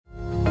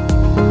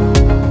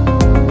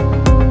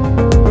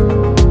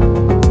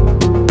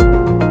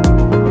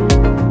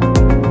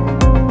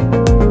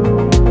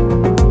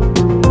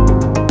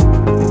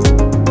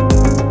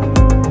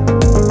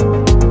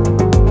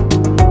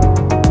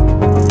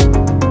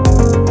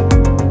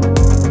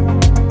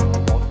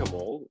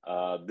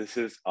This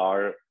is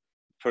our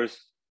first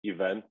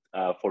event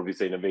for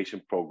Visa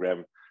Innovation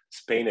Program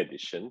Spain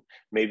edition.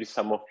 Maybe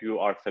some of you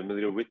are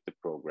familiar with the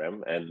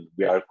program, and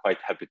we are quite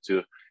happy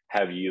to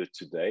have you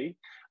today.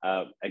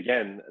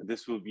 Again,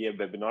 this will be a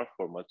webinar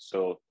format,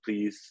 so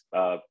please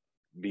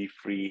be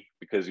free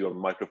because your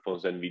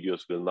microphones and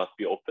videos will not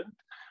be opened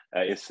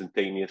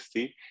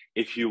instantaneously.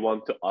 If you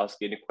want to ask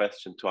any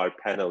question to our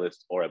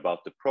panelists or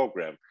about the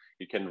program,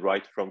 you can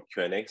write from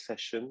Q&A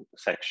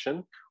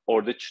section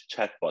or the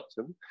chat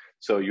button.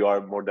 So you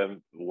are more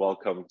than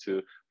welcome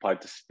to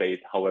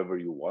participate however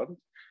you want.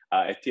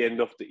 At the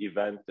end of the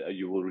event,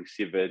 you will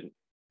receive an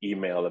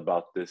email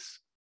about this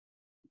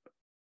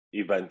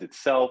event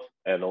itself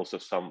and also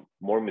some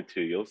more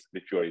materials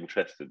if you are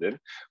interested in.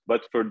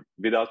 But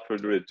without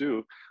further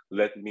ado,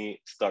 let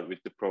me start with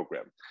the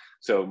program.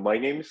 So my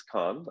name is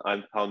Kaan.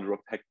 I'm founder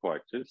of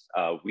Hackquarters.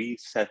 We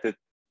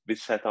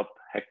set up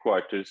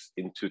Hackquarters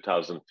in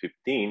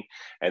 2015,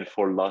 and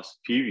for last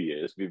few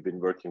years we've been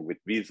working with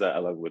Visa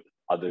along with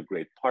other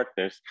great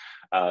partners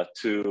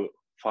to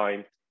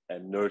find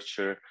and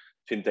nurture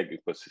fintech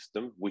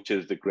ecosystem, which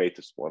is the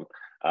greatest one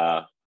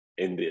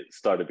in the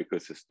startup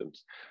ecosystems.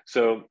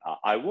 So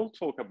I will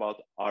talk about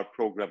our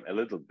program a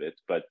little bit,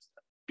 but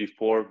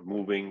before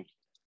moving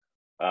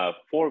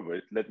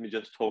forward, let me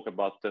just talk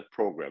about the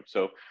program.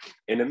 So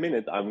in a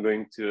minute, I'm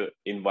going to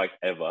invite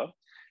Eva.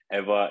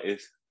 Eva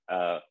is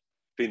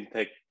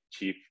FinTech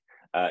chief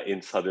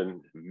in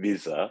Southern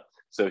Visa.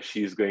 So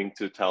she's going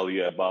to tell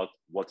you about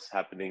what's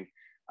happening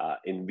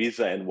in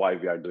Visa and why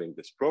we are doing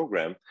this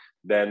program.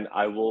 Then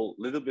I will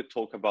a little bit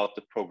talk about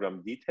the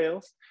program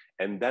details.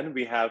 And then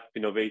we have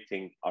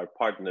Finnovating, our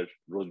partner,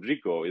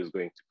 Rodrigo, is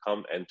going to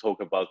come and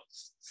talk about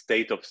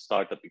state of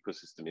startup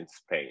ecosystem in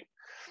Spain.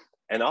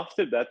 And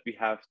after that, we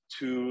have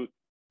two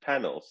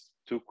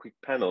quick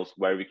panels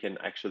where we can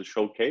actually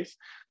showcase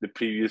the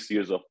previous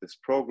years of these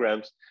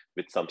programs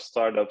with some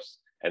startups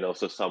and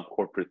also some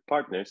corporate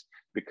partners,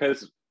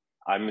 because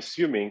I'm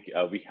assuming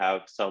we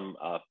have some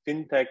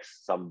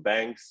fintechs, some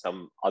banks,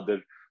 some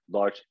other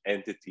large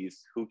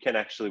entities who can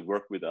actually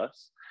work with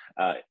us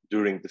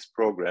during this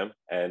program,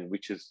 and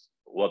which is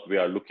what we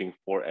are looking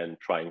for and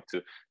trying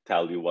to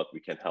tell you what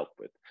we can help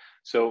with.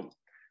 So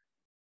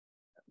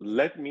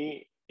let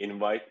me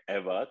invite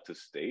Eva to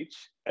stage.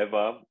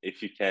 Eva,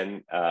 if you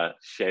can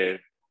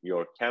share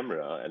your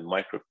camera and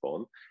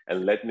microphone,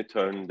 and let me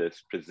turn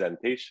this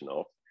presentation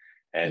off.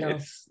 And Hello.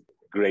 It's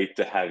great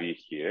to have you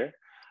here.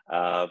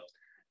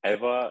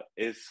 Eva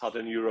is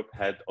Southern Europe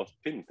head of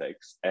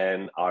Fintechs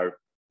and our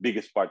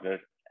biggest partner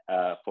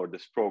for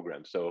this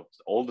program. So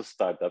all the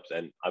startups,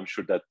 and I'm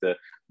sure that the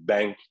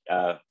bank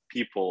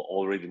people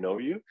already know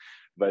you,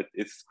 but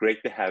it's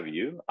great to have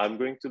you. I'm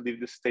going to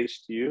leave the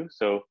stage to you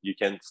so you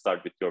can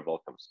start with your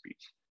welcome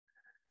speech.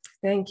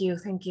 Thank you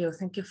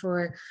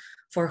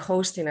for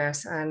hosting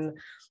us, and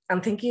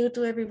thank you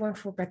to everyone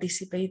for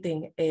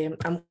participating.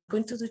 I'm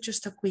going to do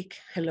just a quick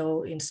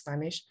hello in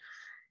Spanish.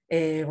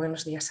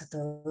 Buenos días a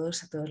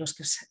todos los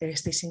que os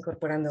estéis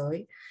incorporando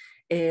hoy.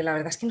 La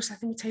verdad es que nos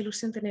hace mucha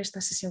ilusión tener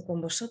esta sesión con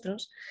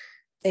vosotros.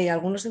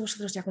 Algunos de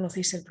vosotros ya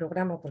conocéis el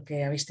programa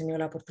porque habéis tenido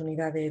la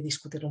oportunidad de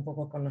discutir un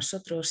poco con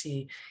nosotros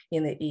y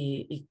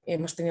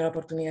hemos tenido la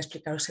oportunidad de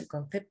explicaros el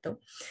concepto.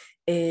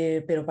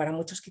 Pero para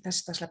muchos quizás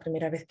esta es la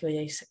primera vez que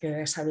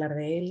oigáis hablar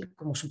de él,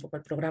 como es un poco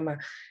el programa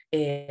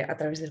a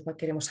través del cual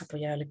queremos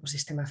apoyar al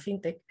ecosistema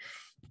FinTech.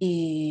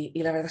 Y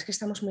la verdad es que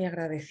estamos muy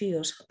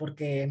agradecidos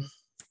porque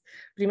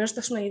primero,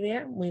 esta es una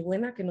idea muy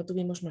buena que no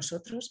tuvimos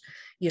nosotros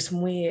y es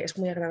muy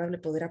agradable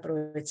poder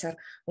aprovechar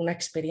una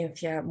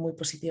experiencia muy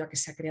positiva que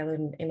se ha creado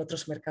en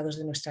otros mercados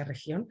de nuestra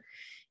región.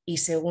 Y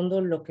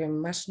segundo, lo que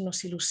más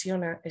nos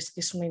ilusiona es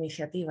que es una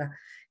iniciativa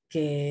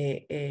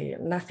que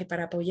nace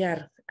para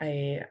apoyar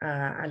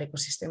al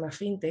ecosistema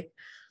FinTech,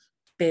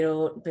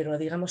 pero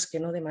digamos que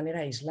no de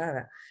manera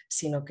aislada,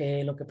 sino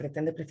que lo que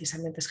pretende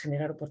precisamente es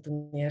generar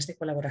oportunidades de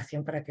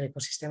colaboración para que el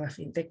ecosistema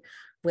FinTech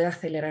pueda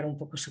acelerar un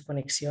poco su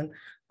conexión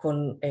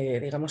con,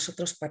 digamos,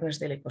 otros partners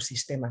del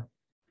ecosistema.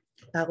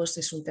 Pagos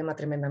es un tema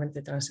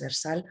tremendamente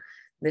transversal,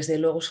 desde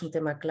luego es un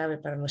tema clave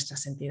para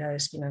nuestras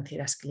entidades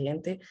financieras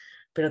cliente,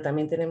 pero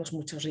también tenemos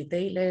muchos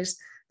retailers,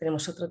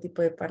 tenemos otro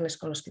tipo de partners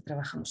con los que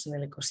trabajamos en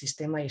el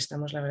ecosistema y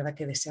estamos, la verdad,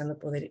 que deseando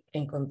poder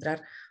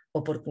encontrar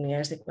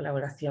oportunidades de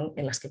colaboración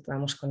en las que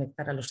podamos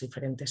conectar a los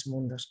diferentes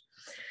mundos.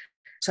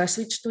 So I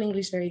switched to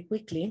English very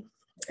quickly.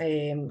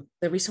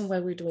 The reason why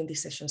we're doing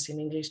these sessions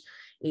in English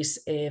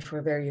is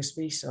for various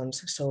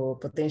reasons. So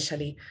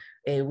potentially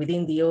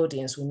within the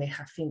audience, we may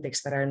have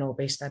fintechs that are now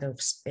based out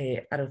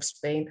of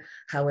Spain.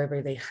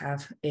 However, they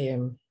have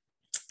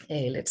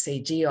let's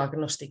say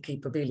geo-agnostic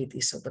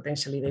capabilities, so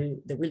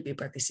potentially they will be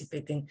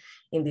participating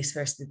in this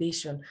first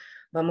edition.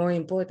 But more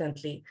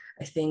importantly,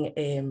 I think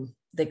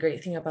the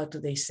great thing about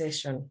today's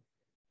session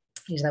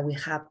is that we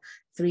have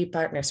 3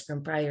 partners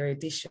from prior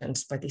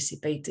editions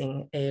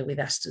participating with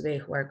us today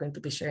who are going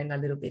to be sharing a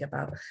little bit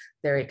about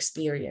their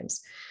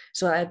experience.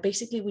 So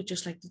basically, we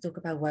just like to talk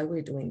about why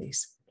we're doing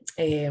this.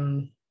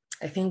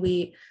 I think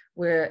we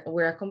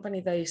we're a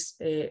company that is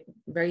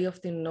very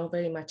often not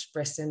very much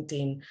present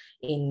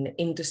in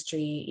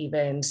industry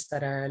events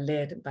that are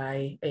led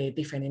by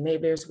different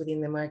enablers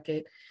within the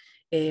market.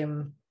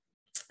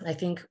 I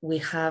think we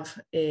have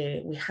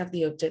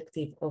the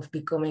objective of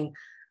becoming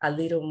a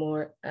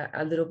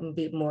little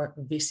bit more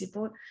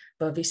visible,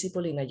 but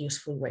visible in a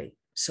useful way.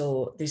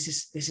 So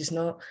this is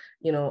not,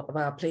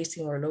 about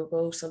placing our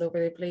logos all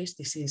over the place.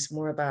 This is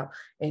more about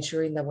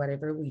ensuring that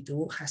whatever we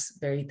do has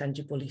very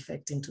tangible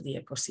effect into the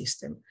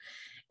ecosystem.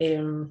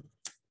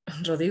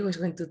 Rodrigo is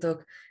going to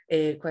talk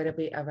quite a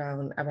bit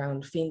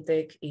around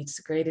fintech, its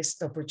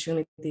greatest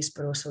opportunities,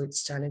 but also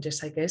its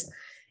challenges, I guess.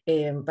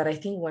 But I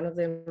think one of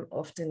them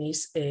often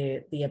is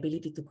the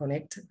ability to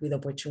connect with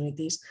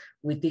opportunities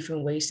with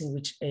different ways in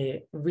which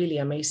really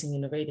amazing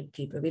innovative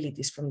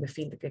capabilities from the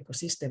fintech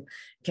ecosystem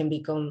can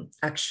become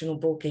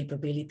actionable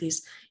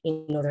capabilities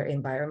in other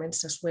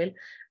environments as well.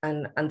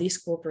 And this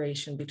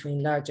cooperation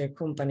between larger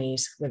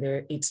companies,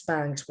 whether it's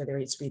banks, whether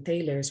it's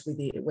retailers,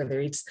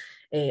 whether it's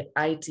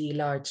IT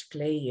large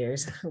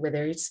players,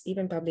 whether it's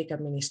even public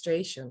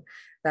administration,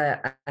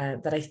 that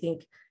I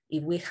think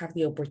if we have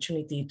the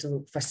opportunity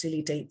to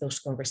facilitate those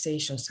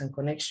conversations and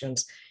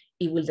connections,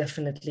 it will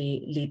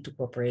definitely lead to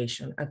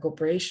cooperation. And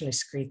cooperation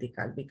is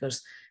critical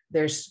because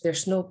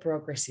there's no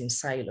progress in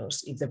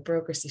silos. If the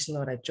progress is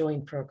not a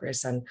joint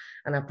progress and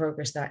a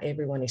progress that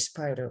everyone is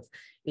part of,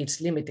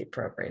 it's limited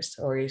progress,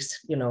 or is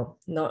not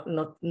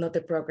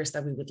the progress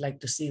that we would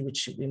like to see, which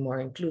should be more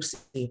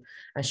inclusive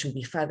and should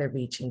be further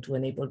reaching to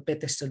enable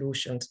better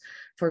solutions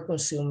for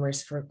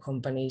consumers, for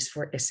companies,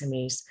 for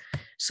SMEs.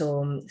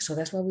 So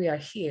that's why we are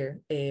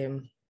here.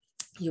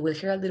 You will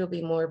hear a little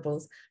bit more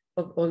both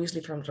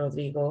obviously from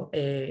Rodrigo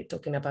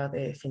talking about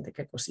the fintech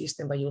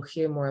ecosystem, but you'll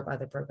hear more about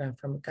the program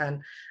from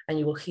Can, and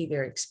you will hear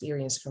their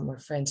experience from our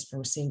friends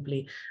from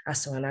Simply,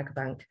 ASO and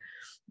Akbank.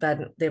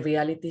 But the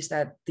reality is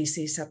that this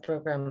is a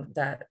program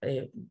that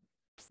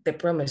the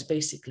promise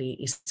basically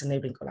is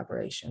enabling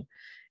collaboration.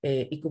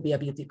 It could be a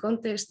beauty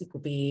contest, it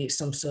could be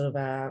some sort of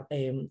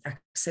a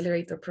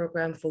accelerator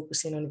program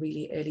focusing on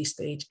really early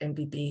stage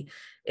MVP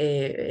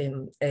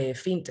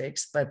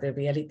fintechs, but the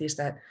reality is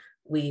that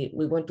we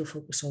want to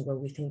focus on where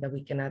we think that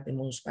we can add the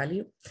most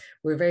value.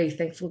 We're very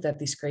thankful that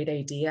this great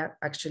idea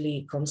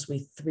actually comes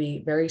with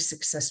 3 very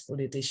successful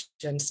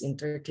editions in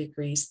Turkey,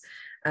 Greece,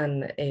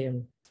 and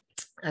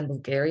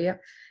Bulgaria.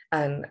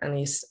 And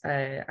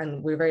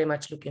we're very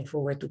much looking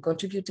forward to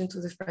contributing to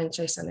the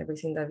franchise and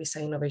everything that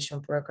Visa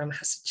Innovation Program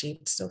has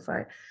achieved so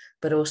far,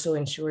 but also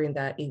ensuring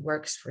that it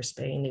works for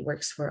Spain, it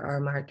works for our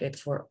market,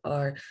 for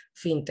our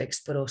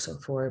fintechs, but also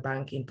for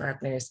banking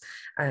partners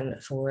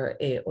and for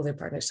other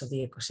partners of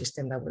the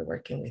ecosystem that we're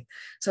working with.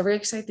 So very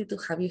excited to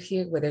have you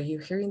here, whether you're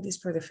hearing this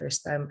for the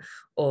first time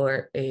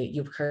or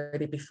you've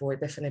heard it before.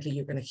 Definitely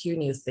you're going to hear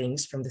new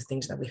things from the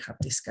things that we have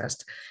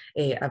discussed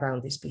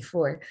around this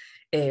before.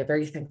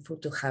 Very thankful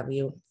to have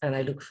you, and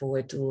I look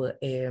forward to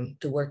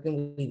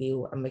working with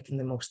you and making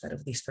the most out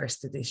of this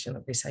first edition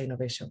of Visa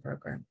Innovation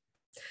Program.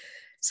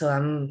 So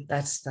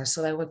that's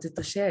all I wanted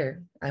to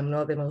share. I'm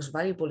not the most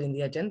valuable in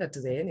the agenda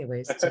today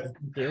anyways, so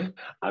thank you.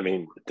 I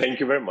mean, thank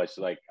you very much.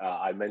 Like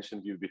I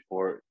mentioned you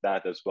before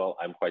that as well,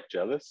 I'm quite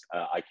jealous.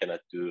 I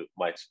cannot do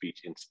my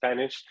speech in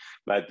Spanish,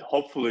 but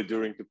hopefully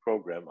during the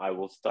program, I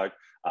will start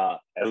a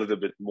little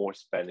bit more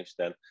Spanish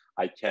than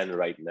I can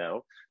right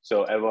now.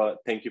 So Eva,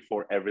 thank you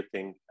for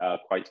everything,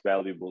 quite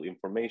valuable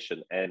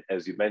information. And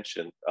as you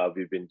mentioned,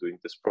 we've been doing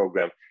this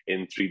program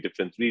in 3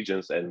 different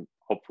regions, and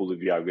hopefully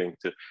we are going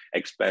to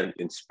expand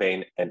in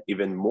Spain and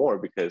even more,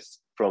 because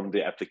from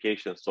the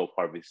application so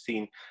far we've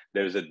seen,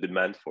 there's a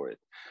demand for it.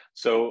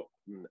 So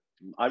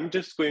I'm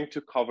just going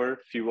to cover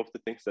a few of the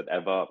things that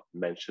Eva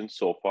mentioned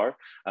so far.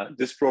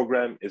 This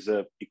program is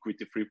an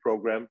equity-free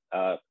program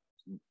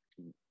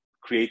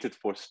created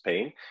for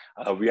Spain.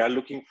 We are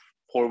looking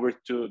forward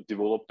to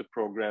develop the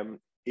program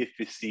if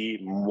we see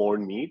more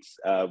needs,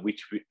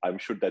 which I'm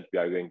sure that we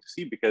are going to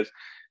see, because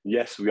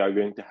yes, we are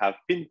going to have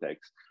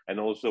fintechs, and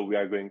also we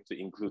are going to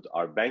include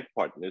our bank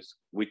partners,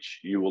 which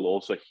you will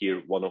also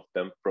hear one of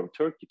them from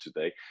Turkey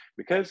today,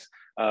 because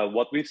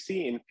what we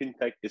see in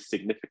fintech is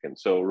significant.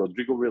 So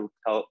Rodrigo will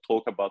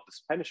talk about the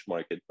Spanish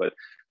market, but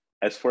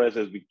as far as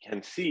we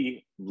can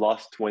see,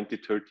 last 20,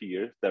 30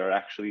 years, there are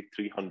actually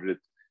 300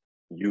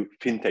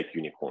 fintech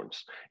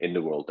unicorns in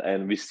the world,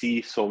 and we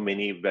see so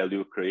many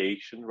value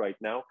creation right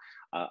now.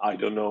 I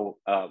don't know,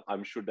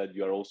 I'm sure that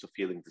you are also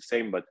feeling the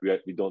same, but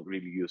we don't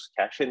really use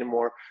cash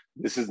anymore.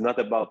 This is not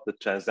about the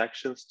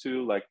transactions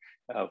too, like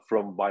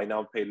from buy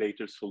now, pay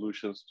later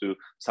solutions to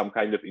some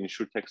kind of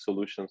insurtech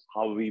solutions,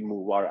 how we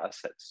move our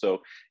assets.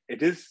 So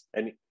it is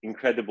an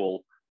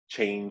incredible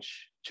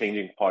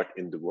changing part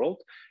in the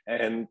world.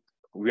 And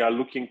we are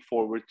looking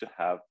forward to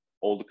have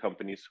all the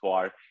companies who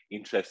are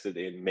interested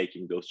in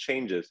making those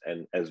changes.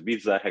 And as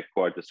Visa,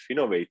 Hackquarters,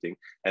 Finnovating,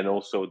 and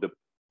also the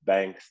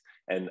banks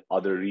and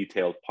other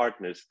retail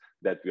partners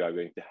that we are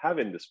going to have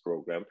in this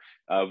program,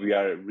 we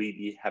are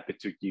really happy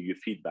to give you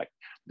feedback,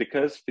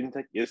 because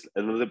fintech is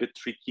a little bit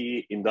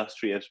tricky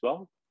industry as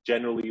well.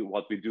 generally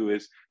what we do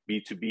is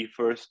B2B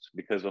first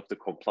because of the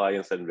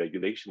compliance and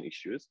regulation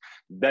issues.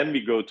 Then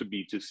we go to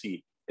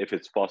B2C if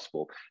it's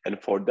possible.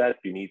 And for that,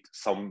 you need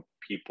some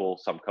people,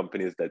 some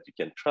companies that you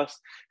can trust.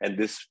 And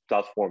this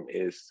platform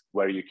is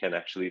where you can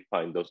actually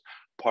find those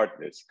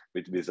partners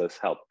with Visa's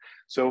help.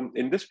 So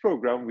in this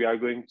program, we are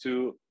going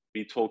to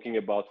be talking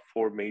about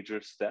 4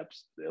 major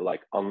steps,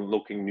 like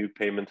unlocking new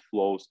payment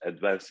flows,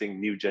 advancing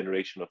new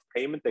generation of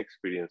payment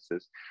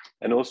experiences,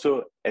 and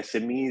also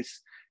SMEs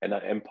and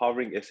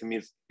empowering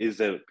SMEs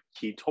is a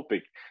key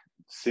topic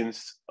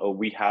since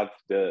we have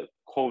the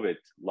COVID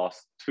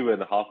last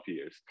 2.5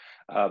 years.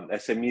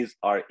 SMEs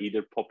are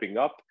either popping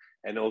up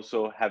and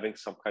also having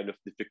some kind of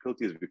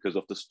difficulties because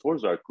of the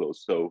stores are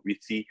closed. So we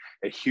see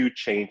a huge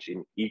change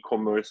in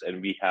e-commerce,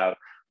 and we have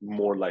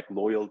more like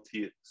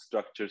loyalty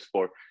structures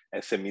for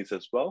SMEs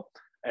as well.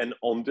 And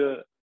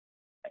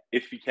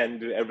if we can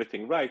do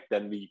everything right,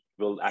 then we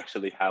will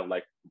actually have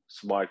like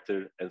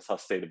smarter and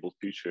sustainable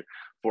future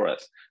for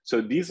us.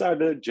 So these are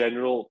the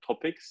general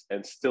topics,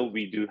 and still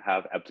we do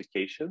have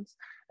applications.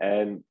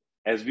 And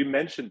as we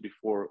mentioned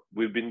before,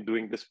 we've been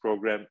doing this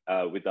program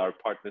with our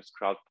partners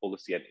Crowd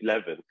Policy and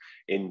 11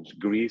 in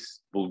Greece,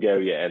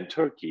 Bulgaria, and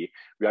Turkey.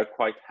 We are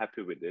quite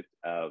happy with it.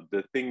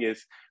 The thing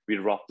is, we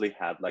roughly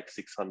had like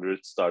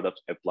 600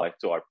 startups apply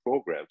to our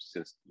program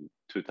since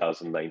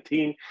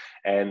 2019,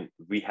 and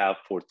we have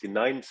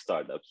 49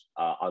 startups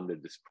under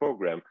this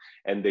program,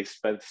 and they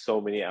spent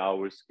so many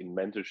hours in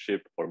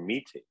mentorship or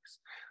meetings,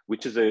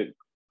 which is a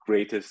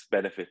greatest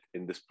benefit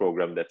in this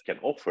program that can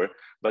offer.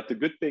 But the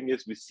good thing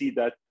is we see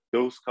that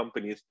those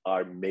companies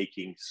are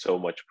making so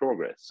much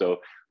progress.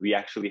 So we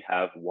actually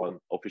have one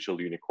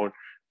official unicorn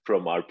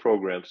from our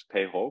programs,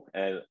 Payhawk,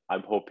 and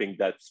I'm hoping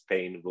that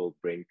Spain will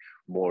bring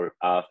more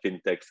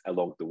fintechs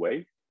along the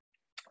way.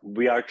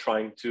 We are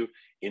trying to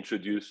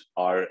introduce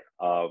our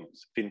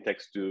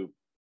fintechs to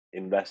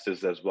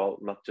investors as well,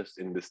 not just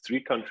in these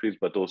 3 countries,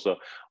 but also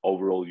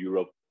overall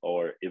Europe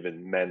or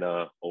even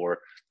MENA or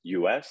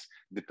US,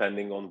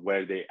 depending on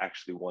where they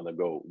actually want to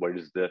go, where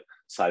is the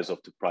size of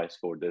the price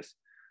for this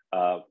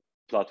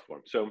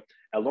platform. So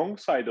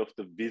alongside of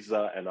the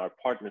Visa and our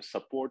partner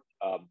support,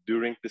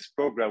 during this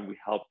program, we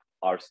help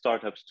our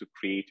startups to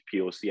create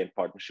POC and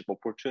partnership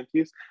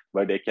opportunities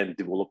where they can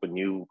develop a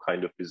new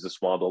kind of business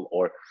model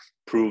or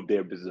prove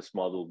their business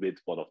model with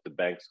one of the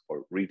banks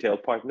or retail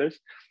partners.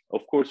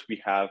 Of course,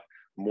 we have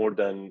more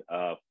than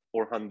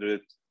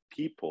 400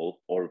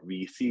 people or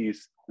VCs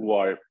who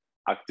are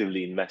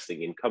actively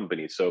investing in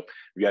companies. So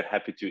we are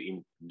happy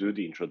to do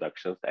the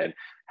introductions and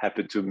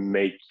happy to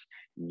make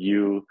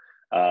you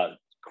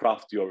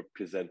craft your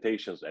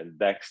presentations and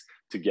decks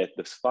to get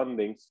this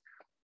fundings.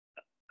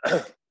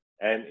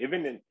 And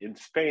even in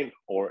Spain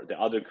or the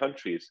other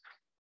countries,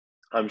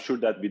 I'm sure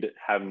that we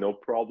have no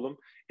problem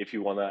if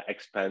you want to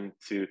expand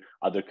to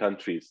other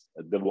countries,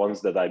 the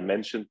ones that I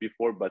mentioned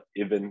before, but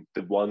even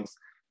the ones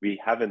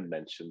we haven't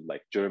mentioned,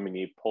 like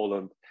Germany,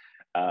 Poland,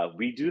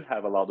 we do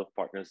have a lot of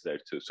partners there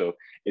too. So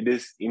it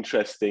is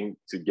interesting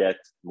to get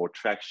more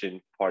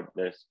traction,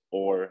 partners,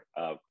 or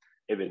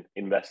even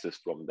investors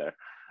from there.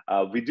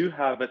 We do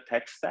have a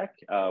tech stack,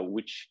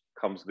 which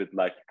comes with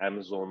like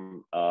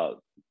Amazon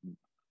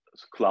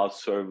cloud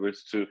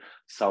servers to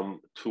some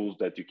tools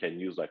that you can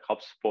use like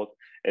HubSpot.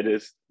 It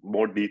is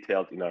more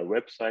detailed in our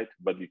website,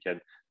 but you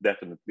can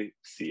definitely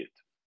see it.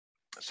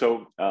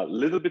 So a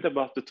little bit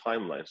about the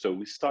timeline. So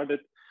we started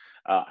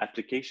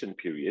application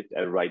period,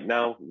 and right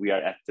now we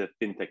are at the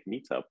FinTech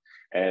meetup,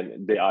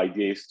 and the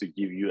idea is to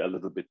give you a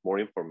little bit more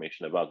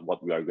information about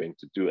what we are going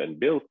to do and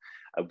build.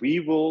 We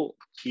will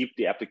keep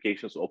the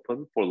applications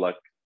open for like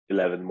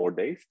 11 more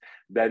days.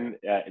 Then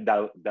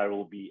there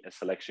will be a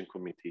selection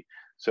committee.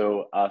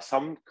 So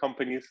some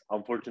companies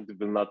unfortunately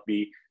will not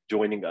be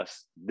joining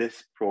us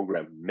this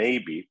program,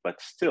 maybe, but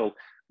still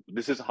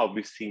this is how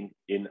we've seen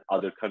in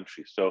other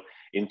countries. So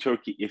in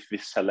Turkey, if we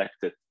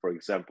selected, for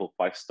example,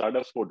 5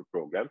 startups for the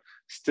program,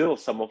 still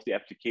some of the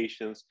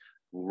applications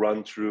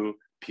run through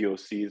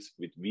POCs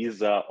with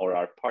Visa or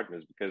our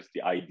partners, because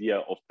the idea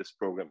of this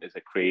program is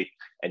to create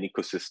an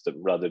ecosystem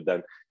rather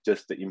than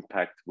just the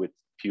impact with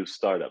few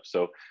startups.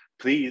 So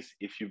please,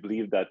 if you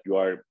believe that you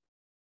are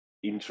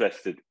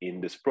interested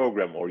in this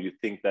program or you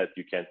think that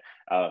you can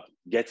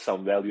get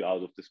some value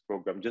out of this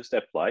program, just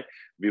apply.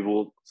 We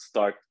will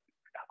start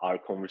our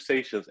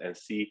conversations and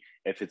see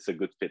if it's a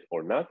good fit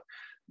or not.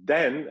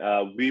 Then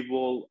we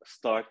will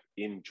start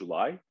in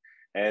July.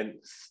 And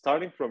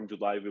starting from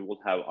July, we will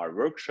have our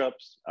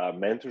workshops,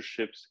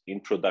 mentorships,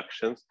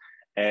 introductions,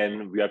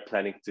 and we are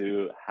planning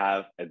to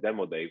have a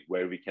demo day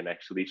where we can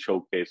actually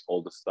showcase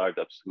all the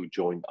startups who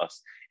joined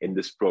us in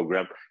this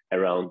program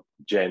around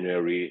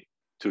January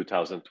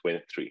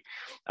 2023.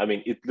 I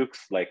mean, it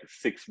looks like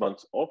 6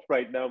 months off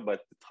right now,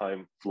 but the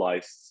time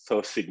flies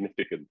so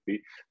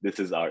significantly. This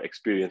is our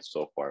experience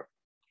so far.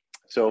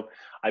 So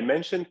I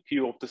mentioned a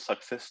few of the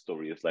success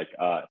stories, like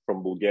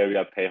from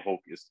Bulgaria, Payhawk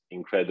is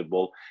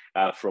incredible.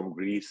 From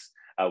Greece,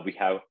 we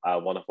have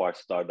one of our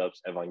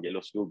startups,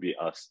 Evangelos will be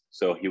us.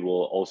 So he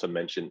will also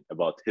mention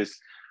about his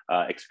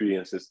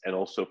experiences. And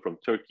also from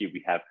Turkey,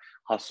 we have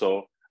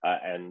Hasso,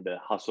 and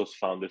Hasso's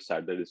founder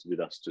Serdar is with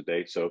us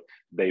today. So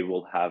they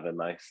will have a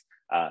nice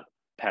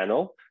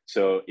panel.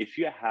 So if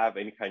you have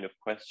any kind of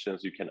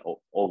questions, you can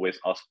always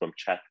ask from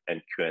chat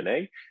and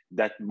Q&A.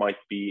 That might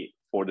be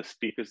for the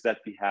speakers that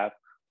we have,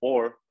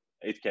 or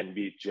it can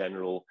be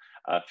general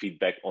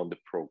feedback on the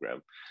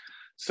program.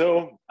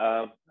 So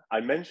I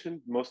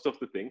mentioned most of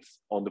the things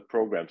on the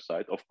program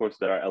side. Of course,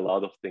 there are a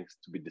lot of things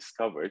to be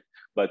discovered,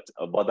 but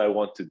what I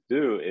want to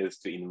do is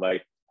to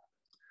invite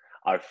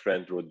our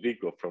friend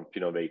Rodrigo from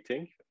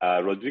Finnovating.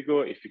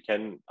 Rodrigo, if you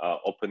can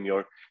open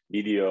your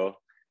video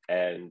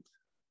and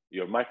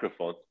your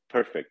microphone.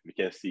 Perfect, we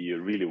can see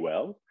you really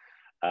well.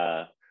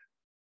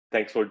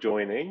 Thanks for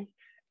joining.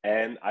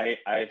 And I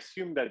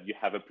assume that you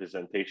have a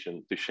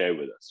presentation to share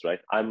with us, right?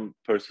 I'm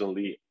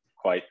personally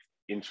quite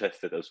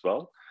interested as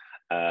well,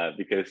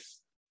 because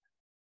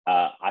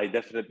I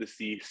definitely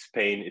see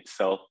Spain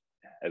itself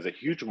as a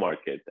huge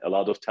market, a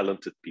lot of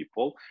talented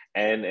people,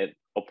 and an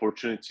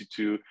opportunity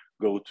to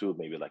go to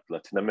maybe like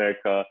Latin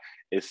America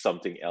is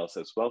something else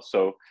as well.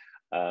 So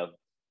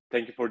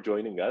thank you for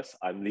joining us.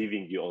 I'm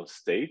leaving you on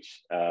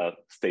stage.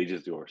 Stage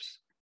is yours.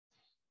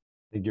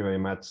 Thank you very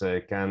much,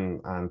 Ken,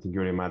 and thank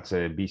you very much,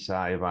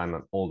 Visa, Evan,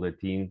 and all the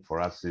team.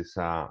 For us, it's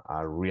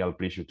a real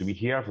pleasure to be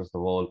here. First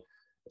of all,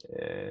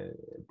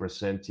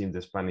 presenting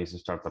the Spanish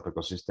startup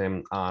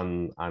ecosystem,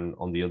 and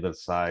on the other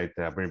side,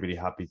 very, very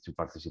happy to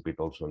participate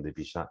also in the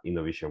Visa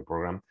Innovation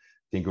Program.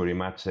 Thank you very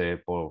much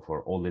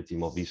for all the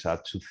team of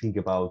Visa to think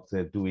about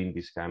doing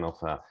this kind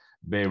of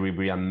very,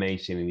 very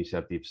amazing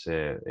initiatives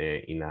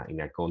in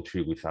a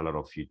country with a lot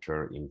of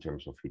future in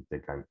terms of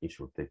FinTech and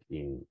InsurTech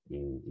in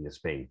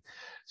Spain.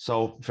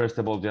 So first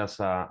of all, just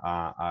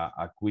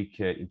a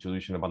quick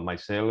introduction about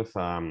myself.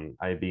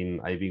 I've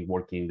been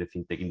working in the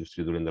FinTech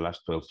industry during the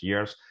last 12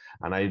 years,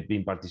 and I've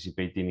been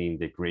participating in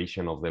the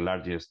creation of the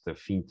largest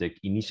FinTech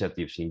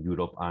initiatives in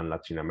Europe and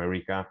Latin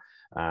America.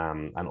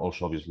 And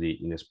also obviously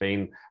in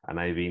Spain, and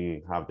I've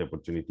have the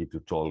opportunity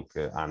to talk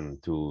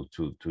and to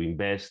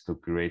invest, to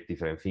create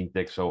different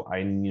fintechs. So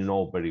I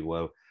know very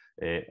well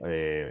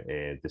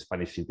the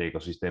Spanish fintech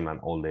ecosystem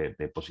and all the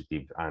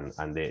positive and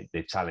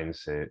the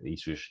challenge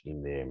issues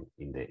in the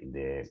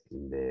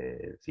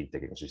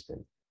fintech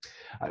ecosystem.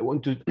 I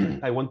want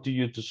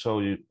to show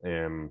you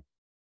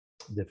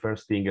the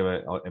first thing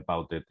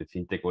about the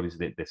fintech. What is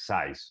the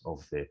size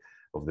of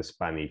the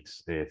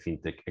Spanish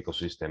fintech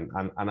ecosystem?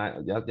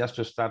 And just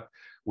to start,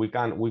 we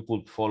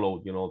could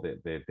follow, you know,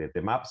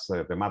 the maps.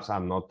 The maps are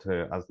not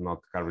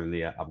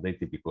currently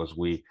updated because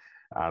we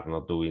are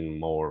not doing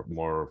more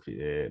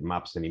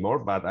maps anymore.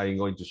 But I'm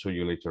going to show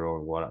you later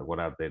on what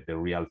are the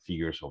real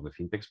figures of the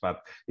fintechs.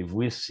 But if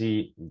we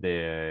see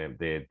the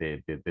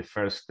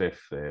first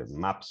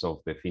maps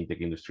of the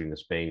fintech industry in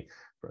Spain,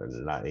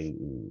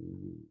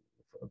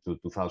 to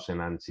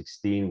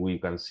 2016, we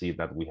can see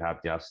that we had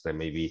just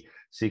maybe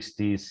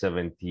 60,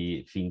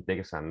 70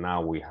 fintechs, and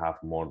now we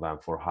have more than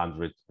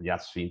 400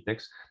 just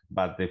fintechs.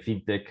 But the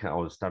fintech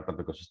or startup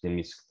ecosystem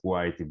is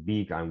quite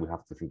big, and we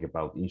have to think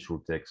about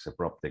insurtechs,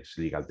 proptechs,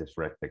 legal techs,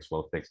 regtechs,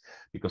 wealthtechs,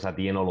 because at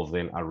the end, all of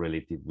them are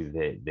related with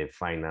the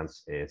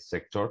finance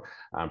sector.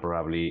 And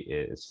probably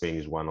Spain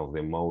is one of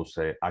the most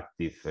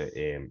active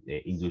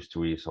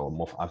industries or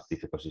most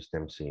active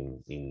ecosystems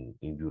in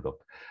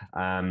Europe.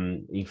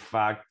 In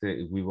fact,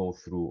 we go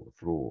through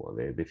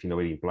the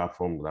Finnovating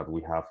platform that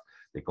we have.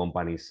 The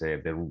companies,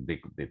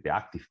 the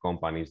active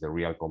companies, the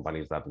real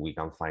companies that we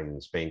can find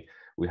in Spain,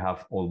 we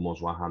have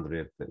almost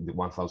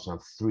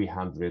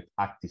 1,300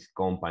 active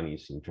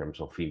companies in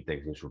terms of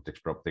fintechs, insurtechs,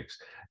 proptechs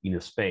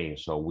in Spain.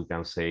 So we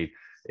can say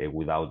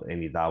without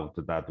any doubt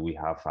that we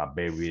have a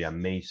very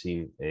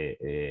amazing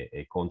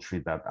country,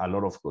 that a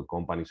lot of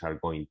companies are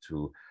going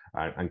to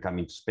and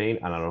coming to Spain,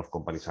 and a lot of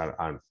companies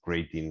are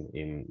creating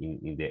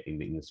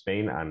in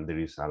Spain, and there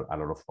is a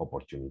lot of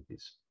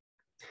opportunities.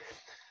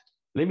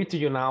 Let me tell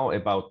you now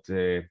about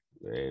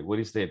what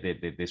is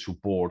the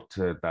support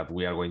that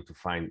we are going to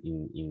find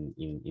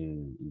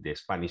in the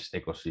Spanish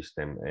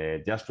ecosystem.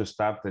 Just to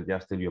start,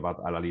 just tell you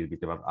about a little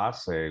bit about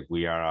us.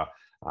 We are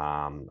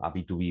a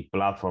B2B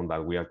platform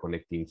that we are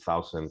connecting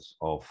thousands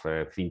of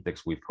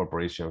fintechs with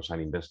corporations and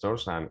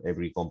investors, and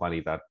every company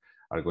that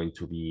are going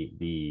to be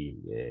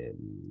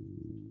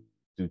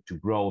to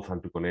growth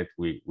and to connect,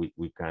 they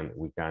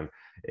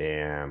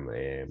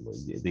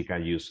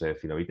can use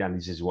Finnovating, and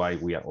this is why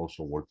we are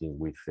also working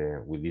with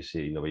this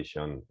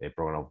innovation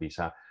program of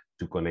Visa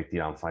to connect it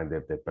and find the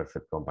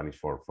perfect companies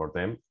for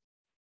them.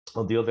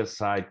 On the other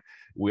side,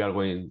 we are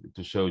going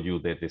to show you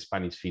the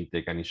Spanish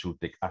Fintech and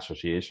InsurTech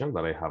Association,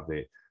 that I have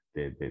the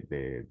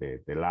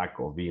luck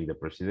of being the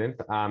president.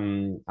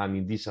 And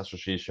in this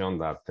association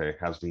that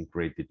has been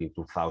created in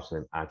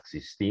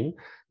 2016,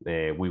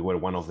 we were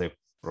one of the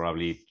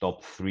probably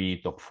top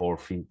 3, top 4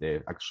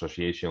 fintech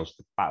associations,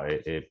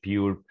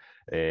 pure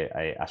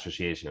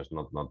associations,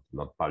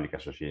 not public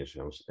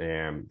associations,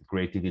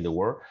 created in the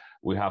world.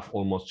 We have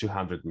almost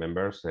 200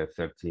 members,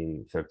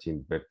 13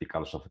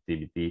 verticals of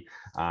activity,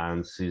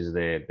 and since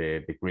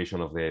the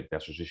creation of the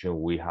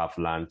association, we have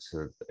launched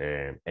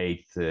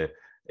 8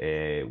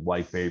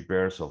 white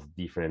papers of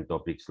different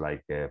topics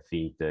like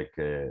fintech,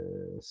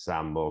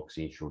 sandbox,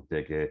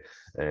 insurtech,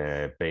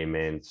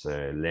 payments,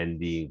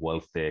 lending,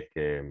 wealth tech,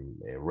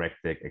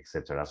 regtech,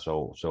 etc.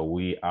 So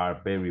we are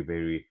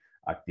very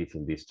active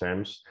in these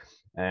terms.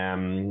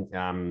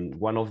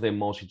 One of the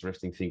most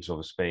interesting things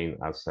of Spain,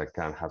 as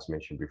Can has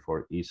mentioned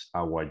before, is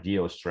our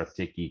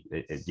geostrategic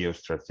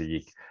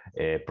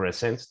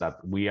presence,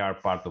 that we are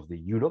part of the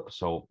Europe.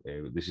 So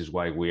this is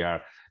why we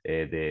are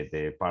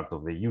the part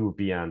of the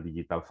European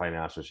Digital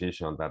Finance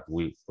Association, that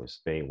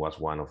Spain was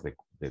one of the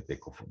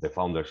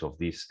founders of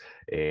this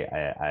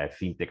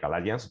FinTech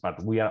Alliance,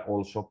 but we are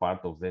also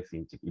part of the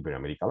FinTech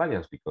Ibero-America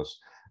Alliance, because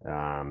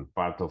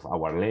part of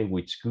our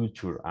language,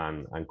 culture,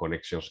 and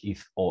connections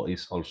is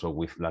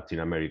also with Latin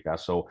America.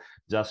 So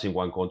just in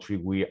one country,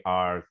 we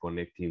are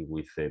connecting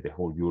with the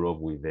whole Europe,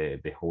 with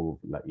the whole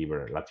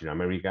Latin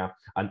America,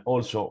 and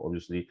also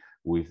obviously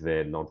with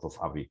the North of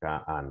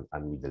Africa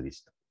and Middle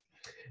East.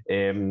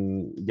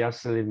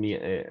 Just let me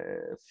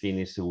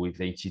finish with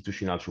the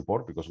institutional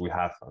support, because we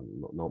have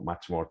not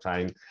much more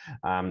time.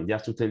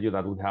 Just to tell you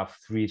that we have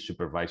 3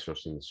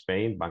 supervisors in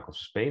Spain, Bank of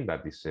Spain,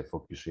 that is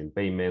focusing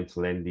payments,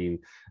 lending,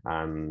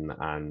 and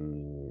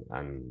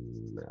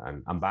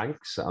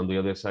banks. On the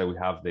other side, we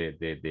have the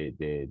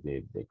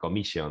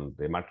commission,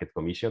 the market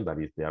commission, that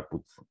is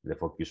put the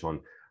focus on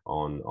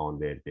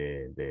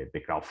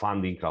the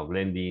crowdfunding, crowd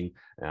lending,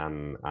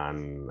 and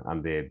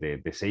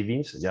the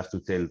savings. Just to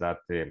tell that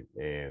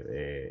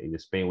in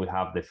Spain we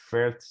have the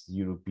first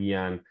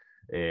European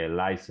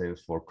license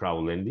for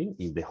crowd lending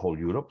in the whole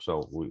Europe.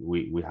 So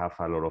we have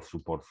a lot of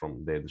support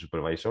from the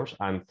supervisors,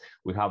 and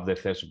we have the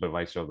third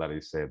supervisor, that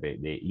is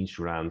the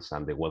insurance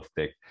and the wealth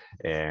tech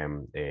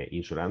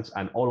insurance,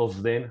 and all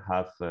of them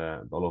have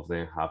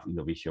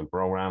innovation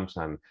programs,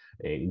 and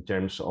in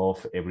terms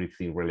of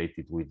everything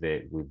related with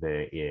the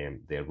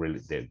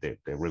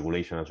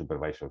regulation and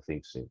supervision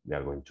things, they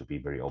are going to be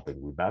very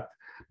open with that.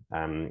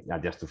 And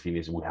just to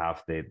finish, we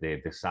have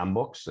the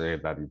sandbox,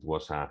 that it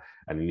was an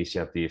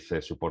initiative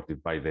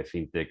supported by the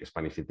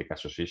Spanish Fintech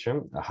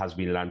Association. Has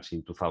been launched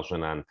in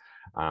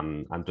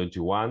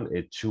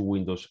 2021. 2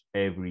 windows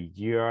every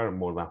year,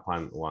 more than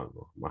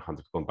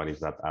 100 companies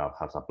that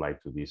has applied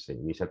to this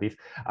initiative.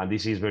 And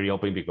this is very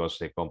open,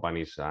 because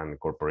companies and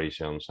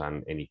corporations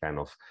and any kind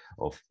of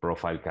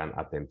profile can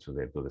attend to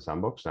the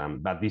sandbox.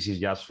 But this is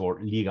just for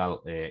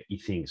legal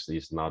things.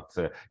 It's not.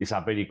 It's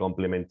a very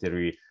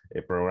complementary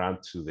program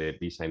to the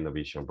Visa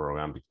Innovation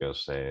Program,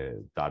 because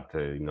that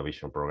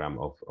innovation program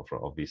of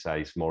Visa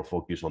is more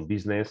focused on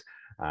business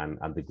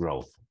and the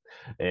growth.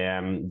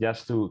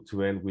 Just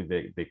to end with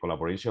the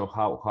collaboration,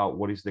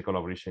 what is the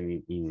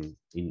collaboration in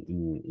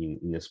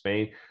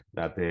Spain?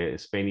 That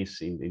Spain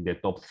is in the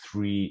top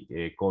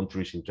 3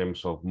 countries in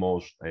terms of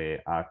most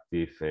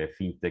active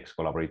fintechs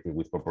collaborating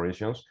with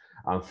corporations,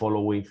 and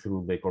following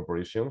through the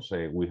corporations,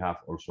 we are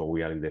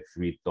in the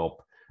 3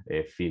 top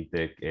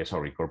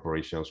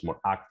corporations more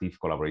active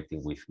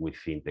collaborating with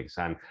fintechs.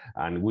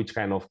 And which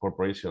kind of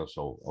corporations?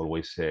 So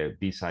always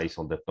Visa is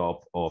on the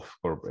top of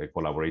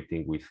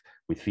collaborating with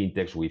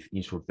fintechs, with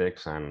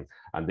insurtechs, and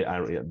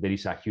there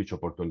is a huge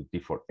opportunity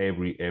for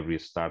every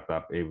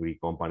startup, every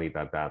company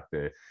that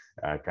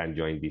can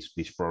join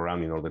this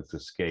program in order to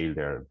scale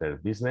their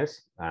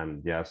business.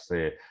 And just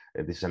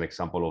this is an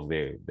example of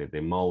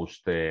the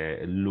most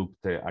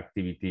looked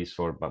activities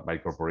by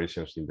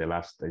corporations in the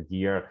last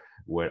year,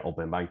 where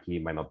open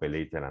banking, buy now pay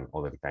later, and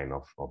other kind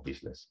of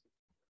business.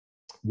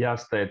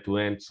 Just to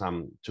end,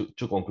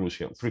 three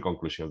conclusions.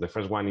 The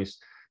first one is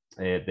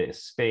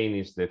Spain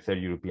is the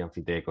 3rd European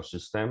fintech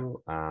ecosystem,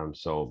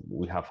 so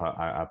we have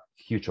a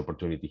huge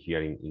opportunity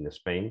here in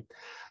Spain.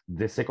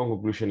 The second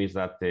conclusion is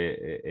that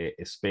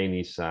Spain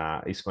is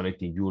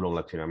connecting Europe,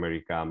 Latin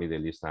America,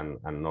 Middle East,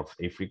 and North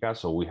Africa.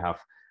 So we have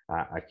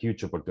a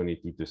huge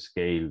opportunity to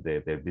scale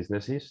their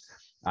businesses.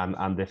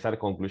 And the third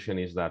conclusion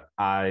is that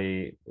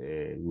I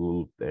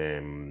will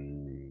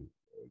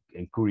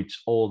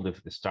encourage all the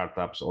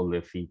startups, all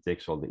the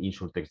fintechs, all the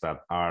insurtechs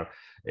that are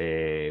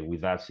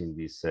with us in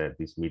this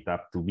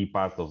meetup to be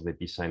part of the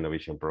Visa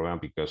Innovation Program,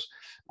 because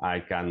I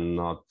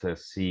cannot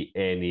see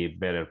any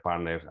better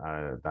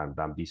partner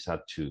than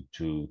Visa to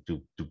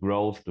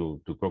grow,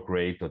 to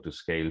co-create, or to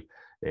scale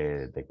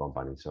the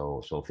company.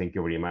 So thank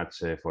you very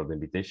much for the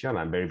invitation.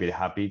 I'm very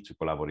happy to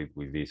collaborate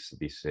with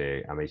this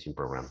amazing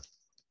program.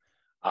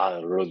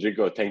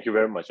 Rodrigo, thank you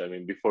very much. I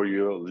mean, before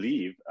you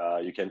leave,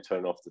 you can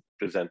turn off the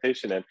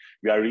presentation, and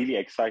we are really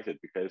excited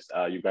because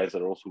you guys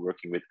are also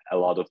working with a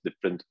lot of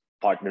different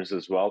partners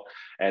as well.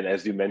 And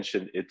as you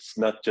mentioned, it's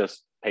not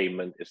just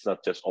payment, it's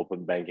not just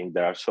open banking.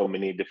 There are so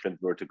many different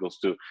verticals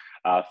to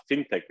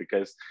fintech,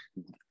 because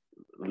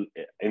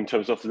in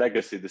terms of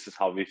legacy, this is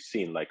how we've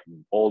seen, like,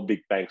 all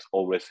big banks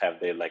always have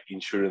their like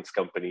insurance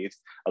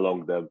companies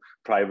along the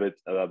private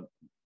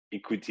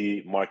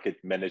equity market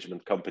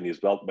management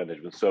companies, wealth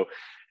management. So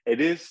it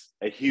is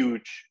a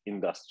huge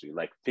industry.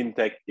 Like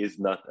fintech is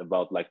not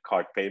about like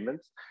card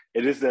payments.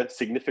 It is a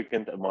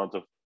significant amount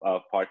of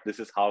part. This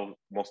is how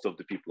most of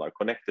the people are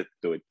connected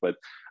to it. But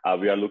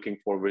we are looking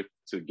forward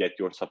to get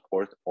your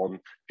support on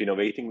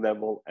Finnovating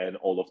level and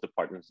all of the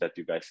partners that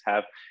you guys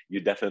have. You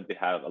definitely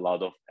have a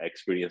lot of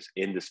experience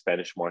in the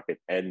Spanish market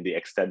and the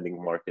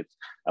extending markets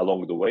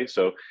along the way.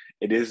 So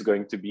it is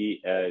going to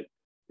be a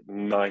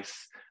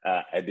nice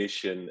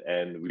addition,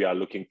 and we are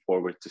looking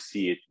forward to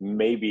see it.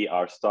 Maybe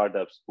our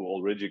startups who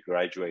already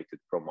graduated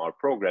from our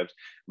programs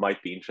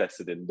might be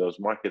interested in those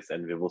markets,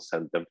 and we will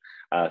send them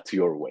to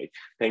your way.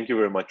 Thank you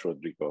very much,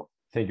 Rodrigo.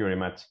 Thank you very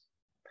much.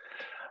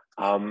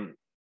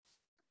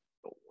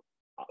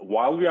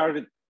 While we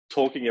are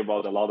talking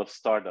about a lot of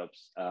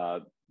startups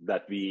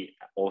that we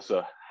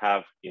also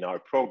have in our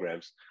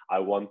programs, I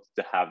want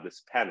to have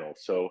this panel.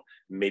 So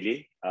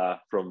Melih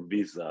from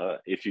Visa,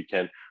 if you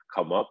can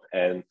come up,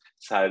 and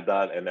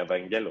Serdar and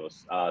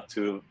Evangelos,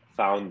 two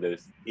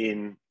founders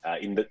in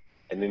an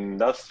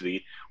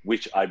industry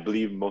which I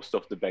believe most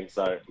of the banks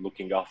are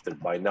looking after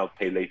by now,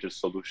 pay later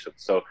solutions.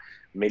 So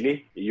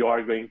Melih, you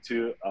are going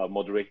to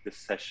moderate this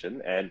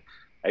session. And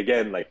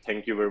again, like,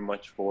 thank you very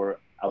much for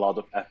a lot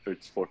of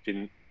efforts for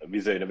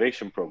Visa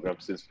Innovation Program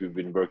since we've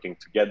been working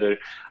together.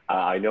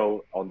 I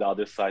know on the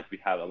other side, we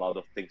have a lot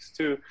of things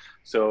too.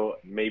 So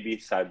maybe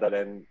Serdar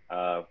and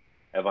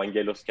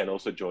Evangelos can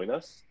also join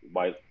us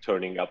by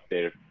turning up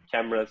their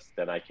cameras,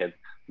 then I can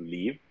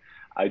leave.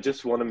 I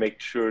just want to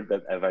make sure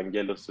that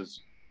Evangelos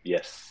is,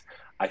 yes,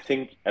 I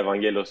think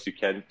Evangelos, you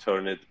can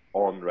turn it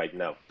on right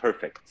now.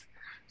 Perfect.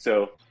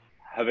 So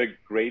have a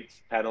great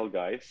panel,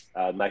 guys.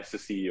 Nice to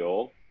see you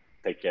all.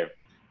 Take care.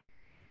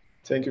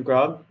 Thank you,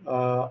 Grant.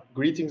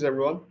 Greetings,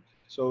 everyone.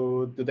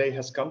 So the day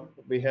has come.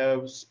 We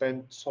have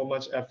spent so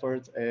much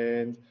effort,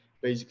 and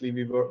basically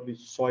we're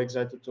so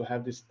excited to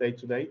have this day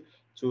today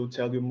to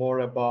tell you more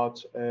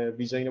about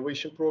Visa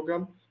Innovation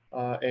Program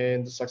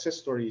and the success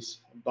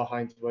stories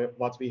behind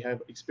what we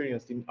have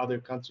experienced in other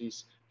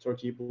countries,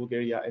 Turkey,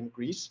 Bulgaria, and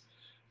Greece.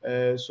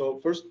 So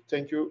first,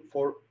 thank you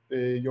for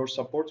your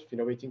support,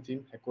 Finnovating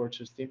team,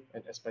 Hackquarters team,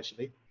 and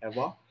especially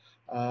Eva.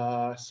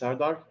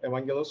 Serdar,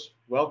 Evangelos,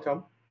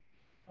 welcome.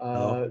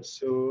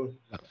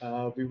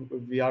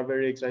 We are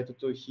very excited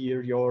to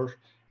hear your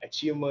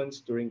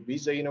achievements during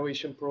Visa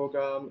Innovation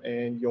Program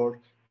and your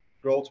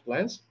growth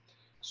plans.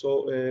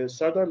 So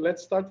Serdar,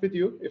 let's start with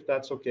you, if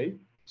that's okay.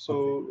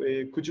 So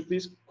could you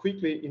please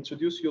quickly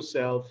introduce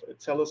yourself,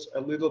 tell us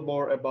a little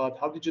more about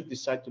how did you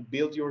decide to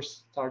build your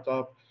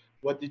startup,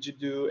 what did you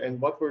do, and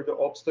what were the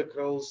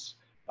obstacles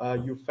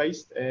you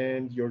faced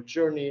and your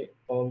journey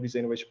on Visa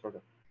Innovation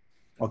Program?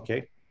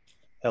 Okay.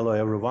 Hello,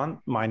 everyone.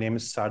 My name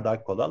is Serdar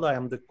Kolal. I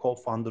am the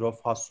co-founder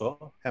of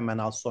Hasso,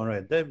 Hemen Al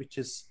Sonra Öde, which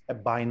is a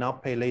buy now,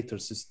 pay later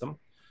system.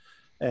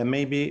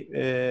 Maybe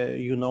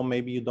you know,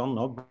 maybe you don't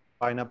know,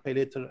 buy now, pay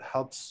later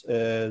helps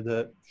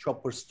the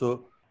shoppers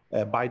to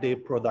buy their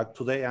product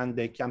today and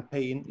they can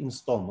pay in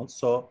installments.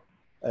 So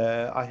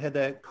I had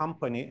a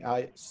company,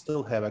 I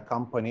still have a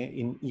company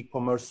in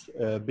e-commerce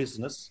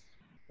business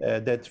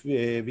that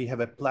we have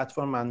a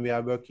platform and we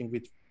are working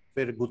with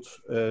very good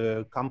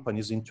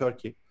companies in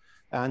Turkey.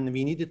 And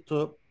we needed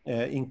to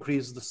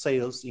increase the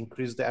sales,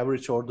 increase the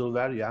average order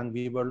value, and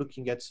we were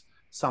looking at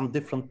some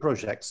different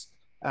projects.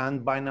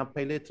 And buy now,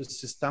 pay later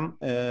system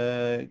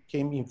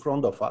came in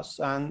front of us,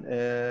 and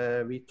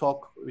we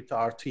talked with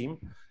our team,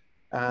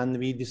 and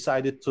we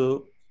decided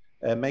to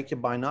make a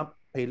buy now,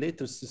 pay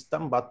later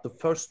system. But the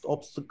first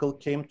obstacle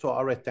came to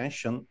our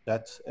attention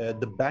that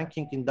the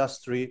banking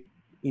industry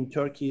in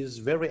Turkey is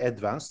very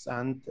advanced,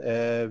 and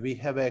we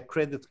have a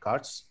credit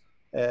cards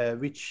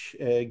which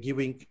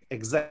giving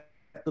exactly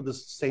the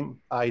same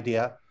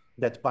idea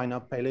that buy now,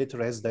 pay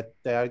later has, that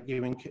they are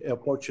giving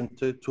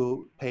opportunity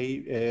to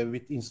pay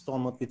with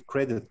installment with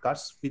credit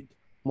cards with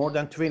more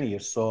than 20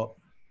 years. So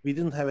we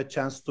didn't have a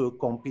chance to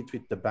compete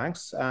with the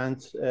banks,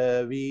 and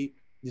we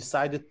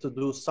decided to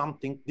do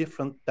something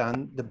different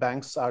than the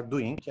banks are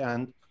doing.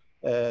 And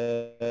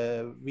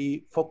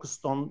we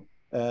focused on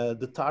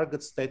the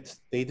targets that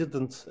they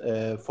didn't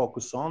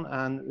focus on.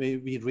 And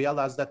we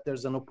realized that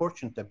there's an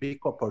opportunity, a big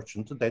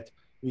opportunity, that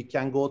we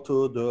can go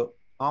to the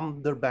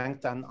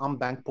underbanked and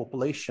unbanked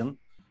population,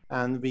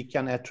 and we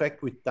can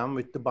attract with them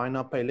with the buy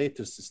now, pay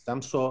later system.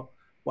 So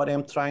what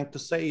I'm trying to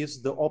say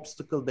is the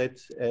obstacle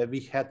that we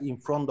had in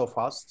front of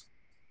us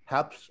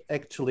helped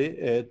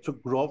actually to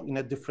grow in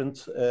a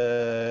different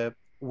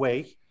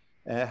way,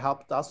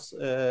 helped us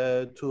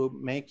to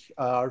make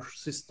our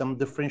system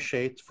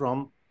differentiate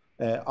from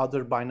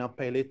other buy now,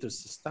 pay later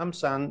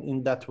systems. And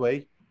in that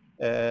way,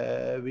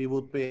 we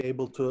would be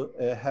able to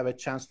have a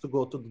chance to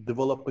go to the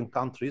developing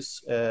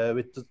countries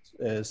with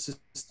the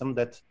system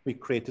that we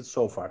created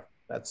so far.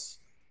 That's,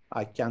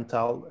 I can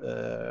tell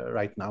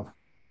right now.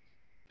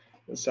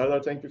 Serdar,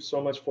 thank you so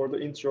much for the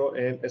intro,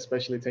 and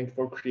especially thank you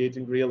for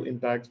creating real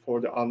impact for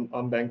the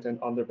unbanked and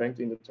underbanked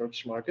in the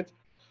Turkish market.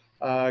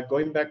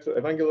 Going back to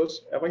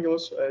Evangelos.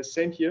 Evangelos,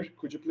 same here.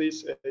 Could you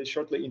please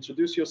shortly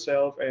introduce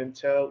yourself and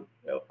tell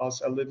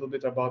us a little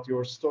bit about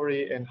your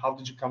story and how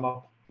did you come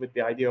up with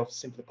the idea of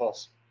Simply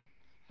Pulse?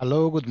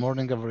 Hello, good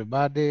morning,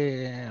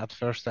 everybody. At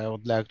first, I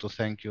would like to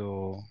thank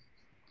you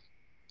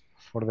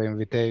for the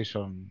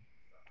invitation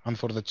and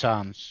for the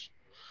chance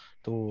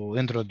to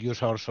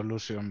introduce our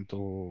solution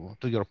to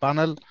your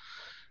panel.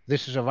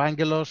 This is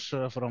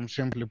Evangelos from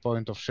Simply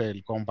Point of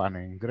Sale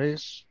company in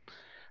Greece.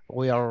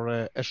 We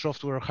are a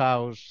software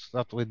house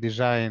that we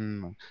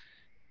design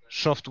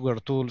software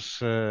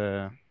tools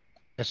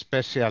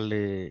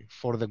especially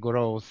for the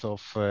growth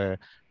of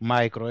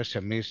micro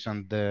SMEs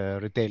and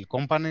retail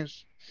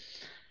companies.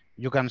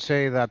 You can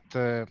say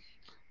that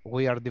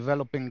we are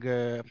developing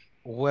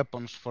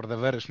weapons for the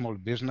very small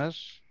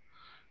business,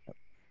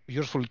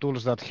 useful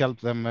tools that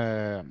help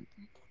them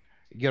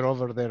get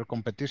over their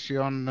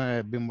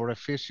competition, be more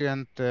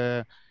efficient,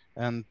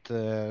 and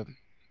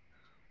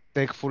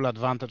take full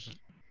advantage,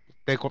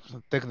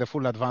 take the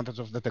full advantage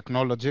of the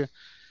technology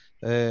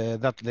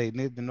that they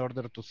need in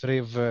order to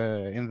thrive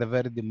in the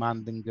very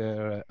demanding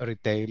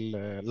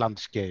retail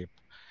landscape.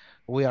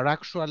 We are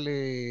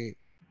actually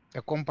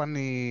a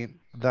company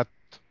that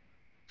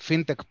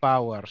FinTech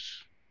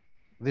powers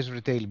this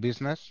retail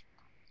business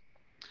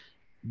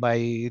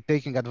by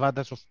taking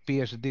advantage of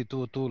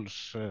PSD2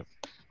 tools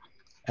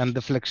and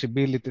the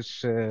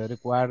flexibilities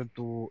required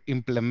to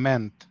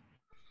implement,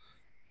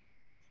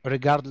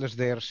 regardless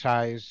their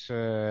size,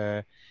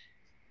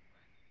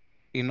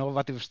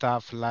 innovative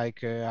stuff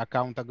like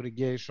account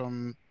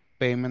aggregation,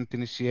 payment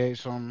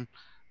initiation,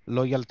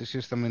 loyalty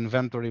system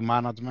inventory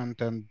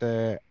management, and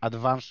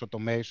advanced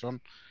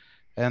automation,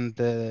 and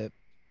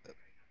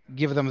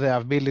give them the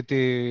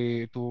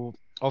ability to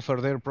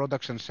offer their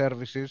products and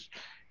services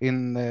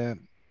in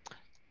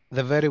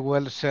the very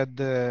well said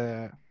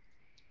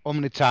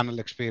omni-channel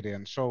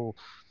experience. So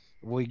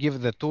we give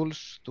the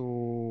tools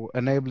to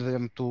enable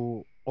them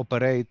to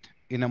operate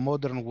in a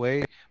modern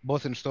way,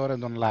 both in store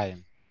and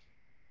online.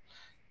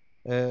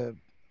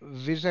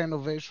 Visa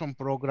Innovation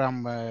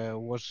Program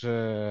was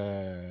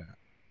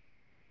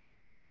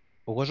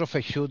of a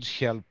huge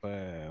help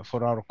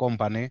for our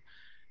company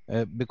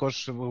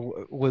because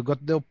we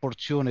got the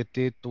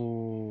opportunity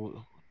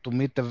to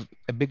meet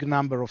a big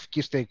number of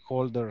key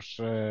stakeholders,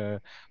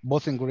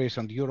 both in Greece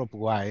and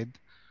Europe-wide.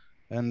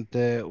 And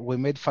we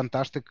made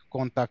fantastic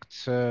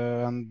contacts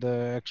and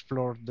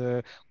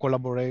explored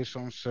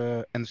collaborations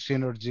and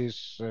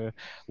synergies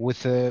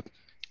with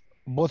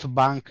both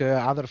bank,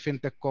 other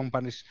fintech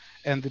companies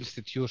and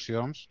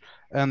institutions.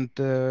 And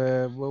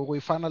we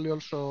finally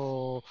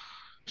also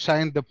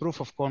signed the proof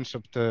of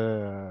concept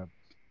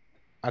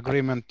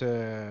agreement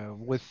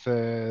with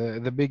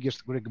the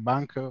biggest Greek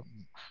bank.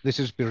 This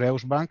is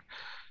Piraeus Bank.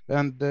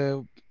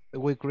 And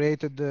we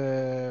created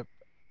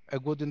a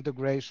good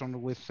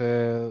integration with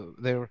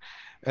their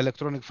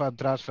electronic fund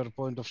transfer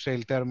point of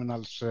sale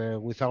terminals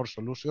with our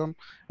solution.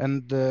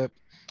 And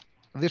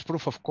this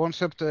proof of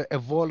concept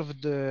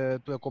evolved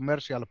to a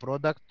commercial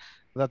product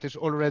that is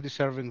already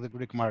serving the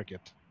Greek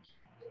market.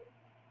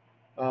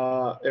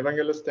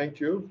 Evangelos, thank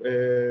you.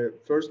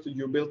 First,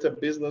 you built a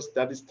business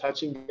that is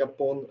touching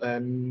upon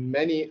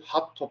many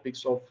hot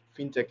topics of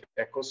fintech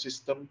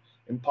ecosystem,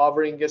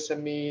 empowering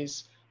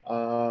SMEs,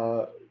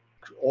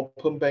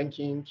 open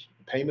banking,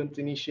 payment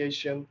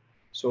initiation.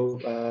 So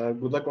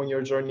good luck on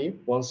your journey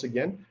once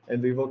again,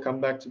 and we will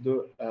come back to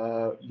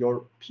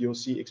your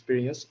POC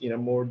experience in a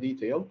more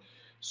detail.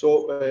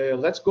 So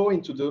let's go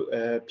into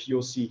the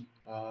POC,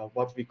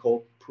 what we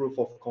call proof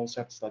of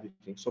concept study.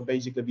 So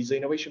basically, Visa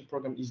Innovation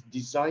Program is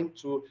designed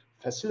to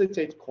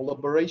facilitate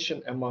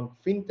collaboration among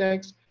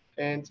fintechs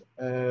and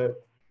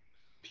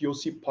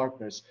POC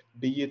partners,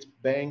 be it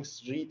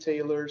banks,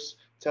 retailers,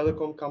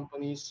 telecom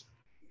companies.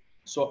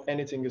 So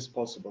anything is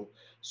possible.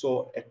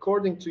 So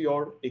according to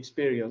your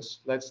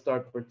experience, let's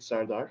start with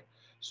Serdar.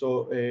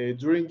 So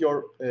during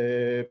your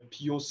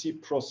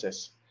POC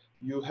process,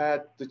 you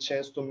had the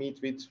chance to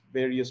meet with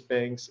various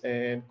banks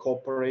and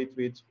cooperate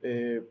with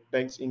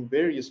banks in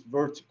various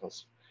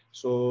verticals.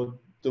 So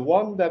the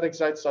one that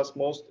excites us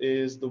most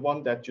is the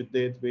one that you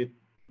did with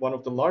one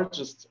of the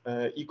largest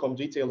e-com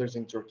retailers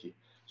in Turkey.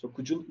 So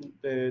could you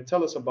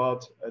tell us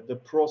about the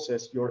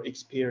process, your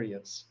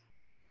experience?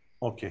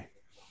 Okay.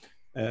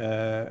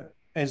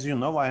 As you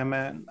know, I am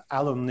an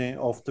alumni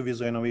of the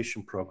Visa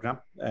Innovation Program.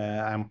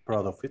 I'm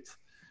proud of it.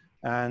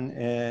 And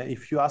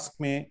if you ask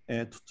me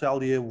to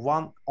tell you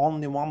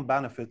only one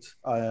benefit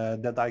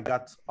that I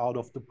got out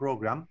of the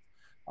program,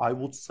 I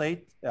would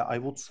say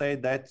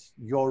that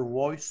your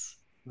voice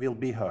will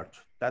be heard.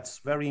 That's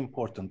very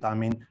important. I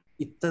mean,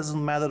 it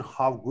doesn't matter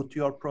how good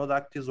your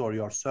product is or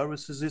your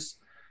services is.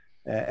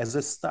 As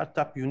a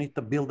startup, you need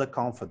to build a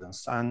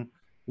confidence. And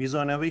Visa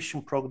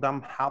Innovation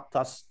Program helped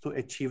us to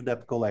achieve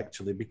that goal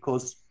actually,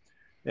 because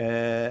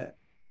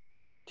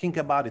think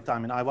about it. I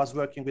mean, I was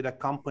working with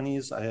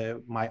companies,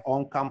 my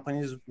own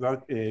companies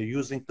were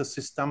using the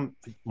system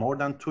for more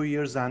than 2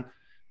 years, and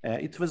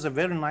it was a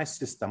very nice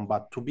system.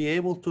 But to be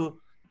able to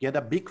get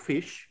a big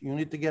fish, you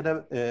need to get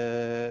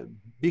a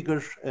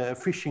bigger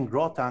fishing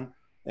rod, and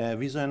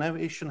Visa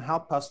Innovation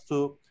help us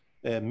to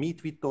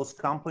meet with those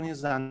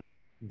companies, and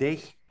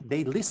they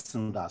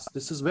listened us.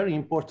 This is very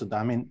important.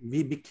 I mean,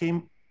 we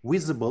became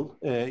visible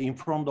in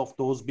front of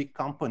those big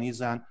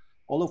companies, and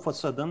all of a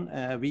sudden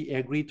we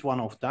agreed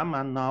one of them,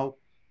 and now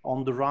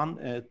on the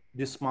run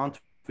this month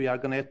we are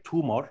going to add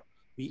 2 more.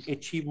 We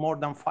achieved more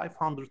than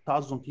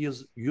 500,000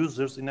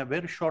 users in a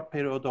very short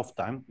period of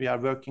time. We are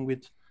working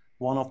with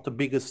one of the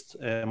biggest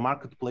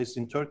marketplaces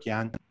in Turkey,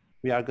 and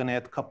we are going to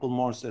add a couple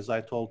more, as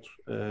I told,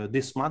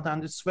 this month,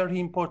 and it's very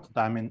important.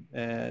 I mean,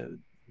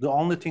 the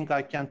only thing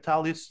I can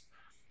tell is,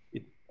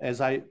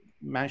 as I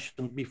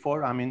mentioned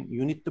before, I mean,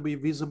 you need to be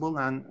visible,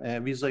 and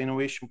Visa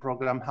Innovation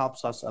Program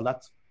helps us a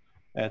lot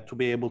to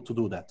be able to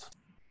do that.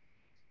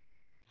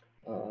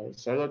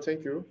 Serdar,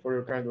 thank you for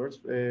your kind words.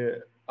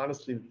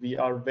 Honestly, we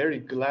are very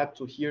glad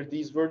to hear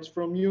these words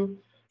from you,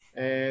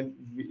 and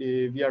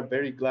we are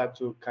very glad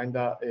to kind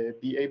of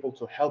be able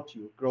to help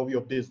you grow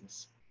your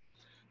business.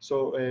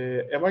 So,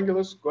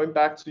 Evangelos, going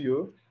back to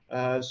you,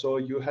 so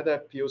you had a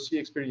POC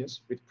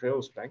experience with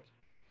Piraeus Bank.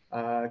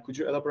 Could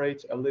you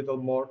elaborate a little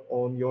more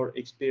on your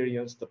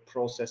experience, the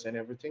process, and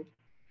everything?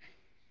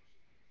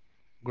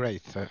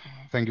 Great,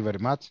 thank you very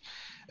much.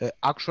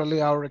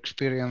 Actually, our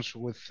experience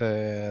with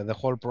the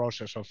whole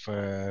process of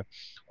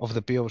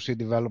the POC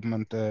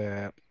development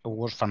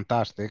was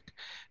fantastic,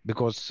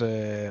 because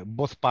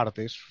both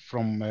parties,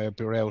 from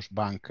Piraeus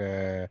Bank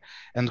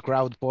and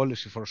Crowd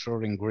Policy for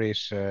sure in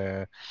Greece,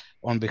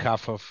 on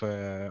behalf of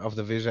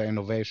the Visa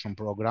Innovation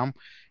Program,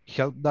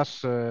 helped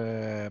us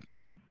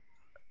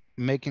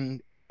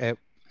making a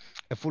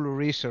full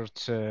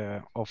research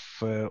of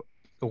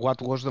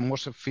what was the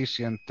most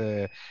efficient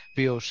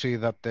POC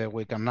that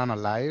we can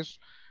analyze.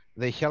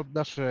 They helped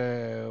us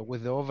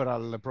with the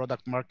overall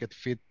product market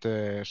fit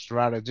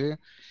strategy,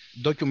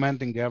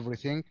 documenting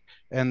everything,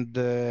 and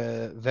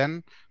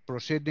then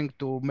proceeding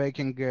to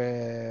making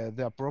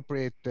the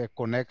appropriate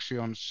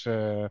connections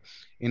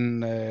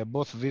in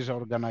both Visa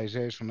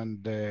organization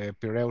and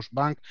Piraeus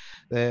Bank.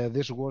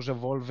 This was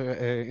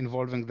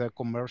involving the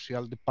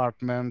commercial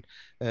department,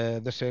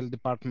 the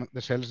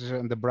sales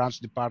and the branch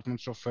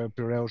departments of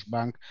Piraeus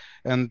Bank,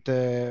 and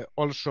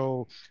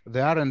also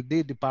the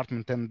R&D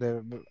department and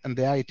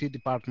the IT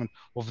department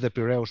of the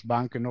Piraeus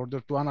Bank, in order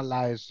to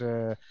analyze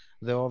the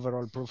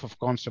overall proof of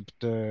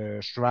concept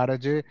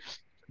strategy,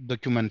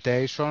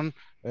 documentation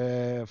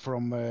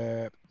from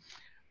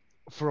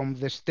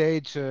the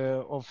stage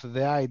of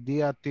the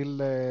idea till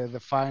the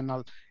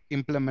final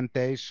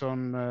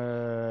implementation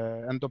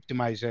and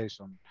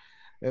optimization.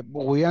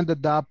 We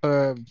ended up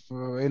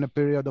in a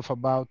period of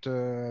about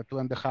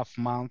 2.5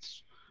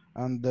 months,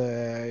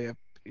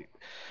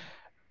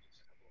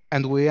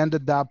 and we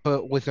ended up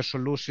with a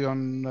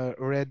solution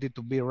ready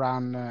to be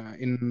run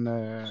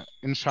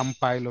in some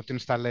pilot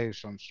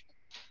installations.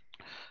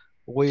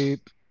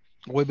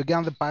 We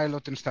began the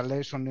pilot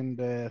installation in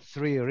the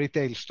 3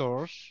 retail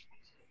stores,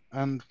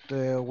 and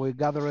we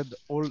gathered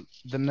all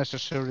the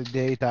necessary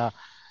data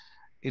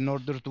in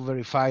order to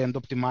verify and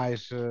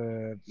optimize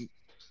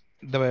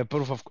the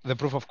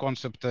proof of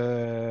concept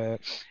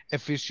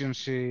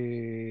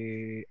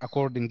efficiency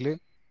accordingly.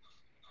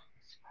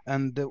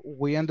 And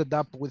we ended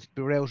up with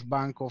Piraeus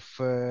Bank of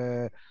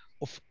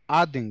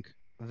adding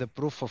the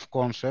proof of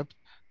concept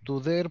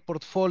to their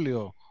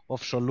portfolio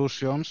of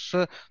solutions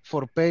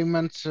for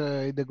payments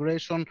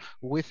integration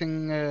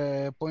within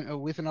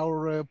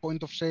our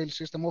point of sale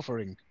system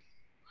offering.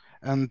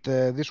 And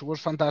this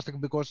was fantastic,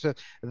 because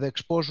the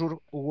exposure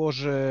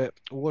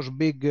was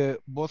big,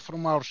 both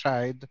from our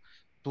side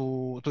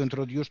to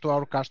introduce to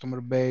our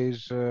customer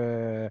base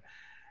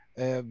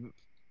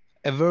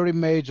a very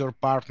major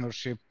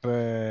partnership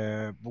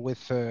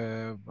with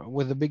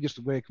the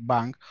biggest Greek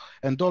bank,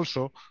 and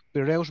also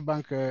Piraeus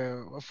Bank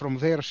from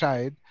their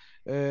side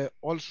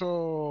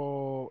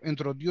also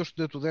introduced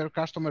to their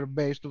customer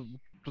base, to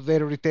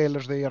their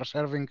retailers. They are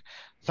serving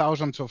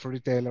thousands of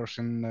retailers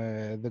in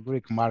the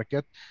Greek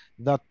market,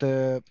 that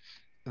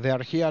they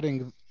are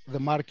hearing the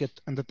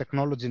market and the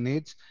technology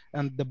needs,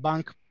 and the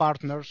bank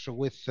partners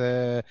with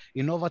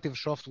innovative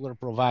software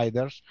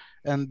providers.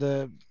 And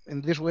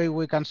in this way,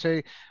 we can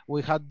say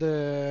we had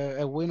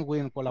a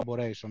win-win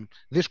collaboration.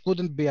 This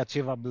couldn't be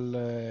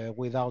achievable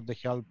without the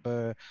help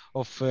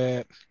of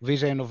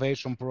Visa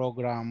Innovation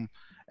Program,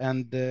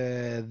 and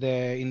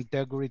the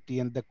integrity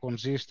and the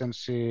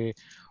consistency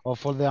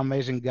of all the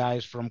amazing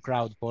guys from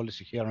Crowd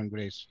Policy here in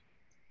Greece.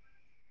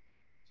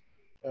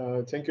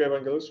 Thank you,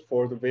 Evangelos,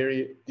 for the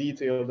very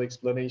detailed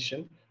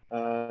explanation.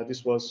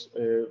 This was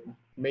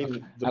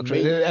mainly the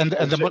main...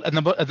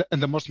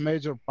 And the most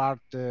major part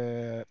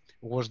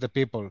was the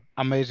people,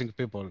 amazing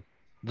people,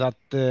 that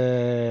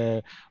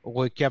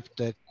we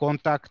kept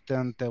contact,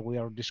 and we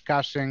are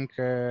discussing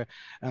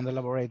and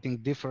elaborating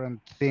different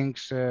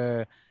things.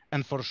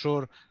 And for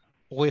sure,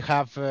 we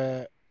have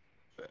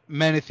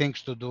many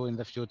things to do in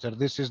the future.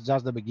 This is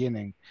just the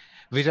beginning.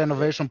 Visa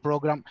Innovation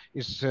Program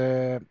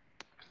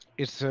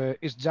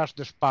it's just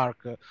the spark.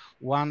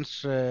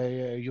 Once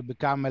you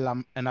become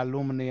an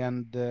alumni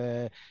and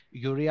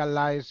you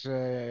realize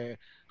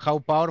how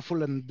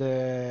powerful and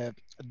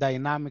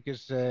dynamic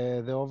is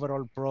the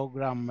overall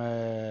program,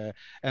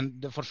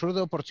 and for sure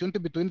the opportunity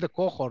between the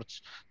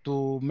cohorts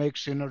to make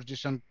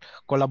synergies and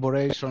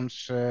collaborations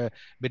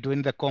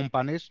between the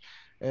companies.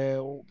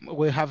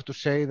 We have to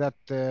say that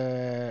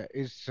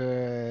is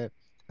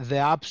the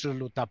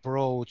absolute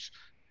approach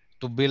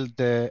to build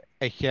a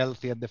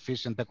healthy and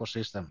efficient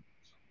ecosystem.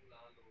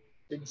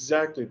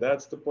 Exactly,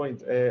 that's the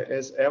point.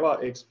 As Eva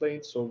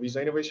explained, so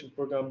Visa Innovation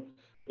Program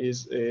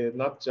is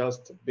not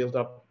just build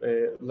up,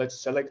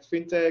 let's select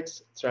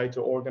fintechs, try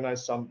to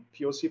organize some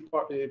POC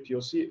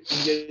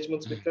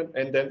engagements with them,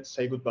 and then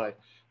say goodbye.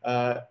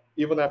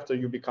 Even after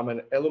you become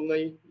an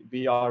alumni,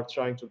 we are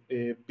trying to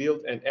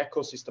build an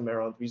ecosystem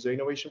around Visa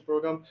Innovation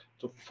Program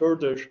to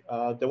further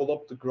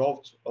develop the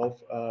growth of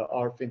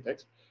our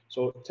fintechs.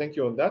 So thank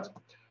you on that.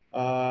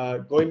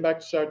 Going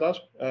back to Serdar,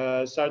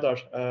 Serdar,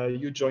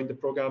 you joined the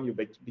program, you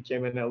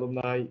became an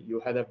alumni, you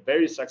had a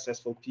very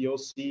successful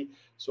POC.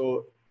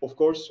 So of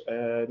course,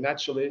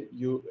 naturally,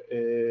 you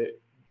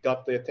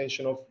got the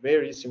attention of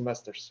various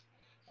investors.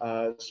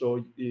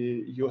 So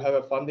you have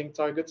a funding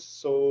target.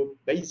 So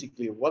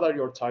basically, what are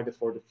your targets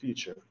for the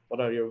future?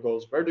 What are your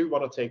goals? Where do you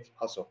want to take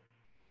Hasso?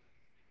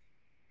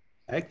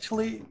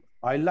 Actually,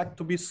 I like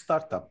to be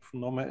startup.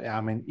 I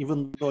mean,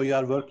 even though you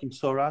are working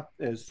so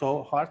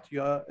hard,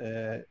 you are.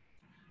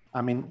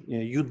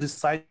 You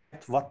decide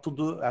what to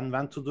do and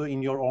when to do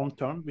in your own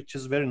turn, which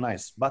is very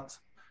nice. But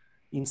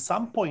in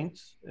some point,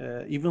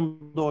 even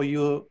though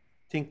you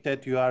think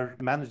that you are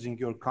managing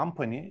your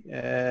company,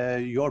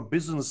 your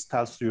business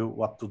tells you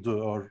what to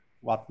do or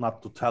what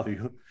not to tell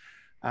you.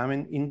 I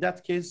mean, in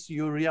that case,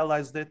 you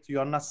realize that you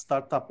are not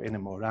startup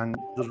anymore and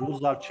the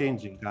rules are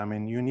changing. I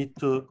mean, you need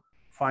to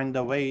find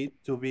a way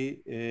to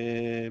be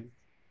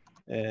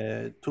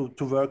to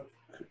work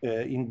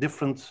in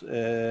different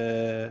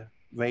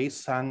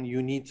ways, and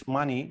you need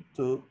money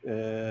to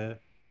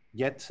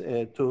get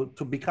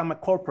to become a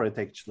corporate,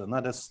 actually,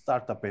 not a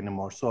startup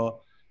anymore.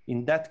 So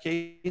in that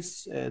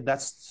case,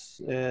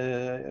 that's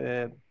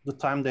the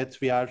time that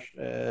we are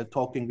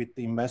talking with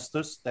the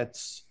investors.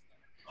 That's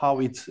how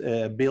it's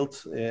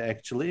built.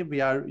 Actually,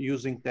 we are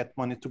using that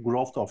money to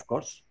growth, of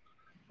course.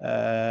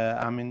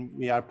 I mean,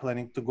 we are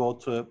planning to go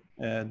to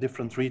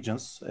different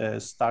regions,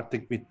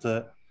 starting with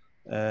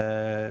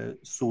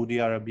Saudi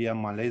Arabia,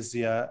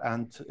 Malaysia,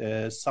 and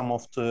some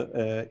of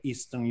the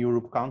Eastern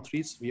Europe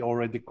countries. We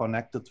already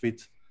connected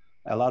with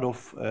a lot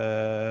of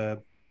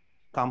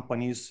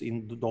companies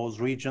in those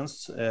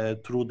regions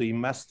through the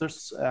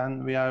investors,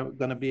 and we are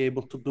going to be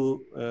able to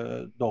do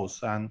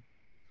those. And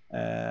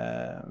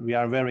we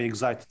are very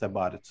excited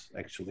about it,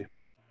 actually.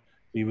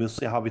 We will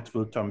see how it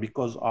will turn,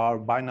 because our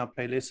buy now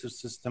pay later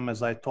system,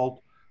 as I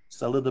told,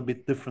 is a little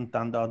bit different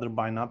than the other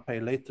buy now pay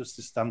later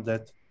system,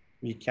 that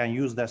we can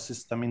use that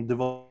system in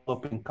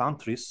developing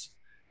countries,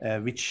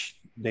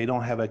 which they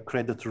don't have a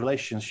credit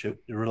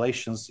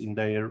relations in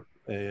their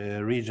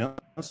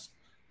regions.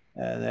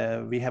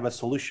 We have a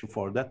solution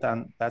for that,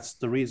 and that's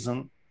the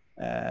reason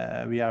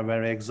we are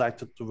very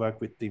excited to work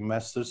with the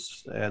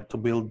investors to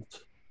build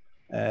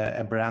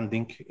a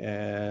branding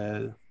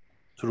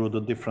through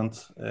the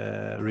different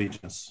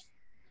regions.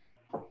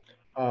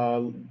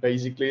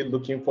 Basically,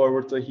 looking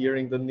forward to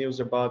hearing the news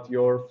about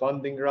your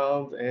funding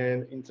round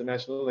and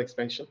international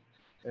expansion.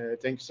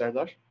 Thank you,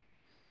 Serdar.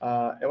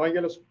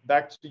 Evangelos,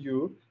 back to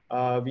you.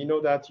 We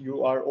know that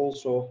you are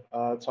also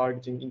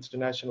targeting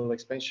international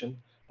expansion.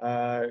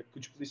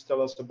 Could you please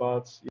tell us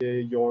about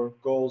your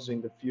goals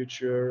in the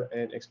future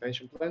and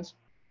expansion plans?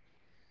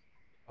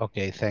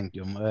 Okay, thank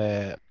you.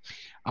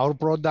 Our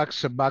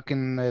products back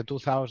in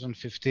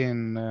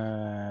 2015,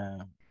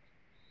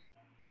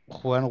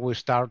 when we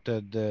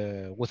started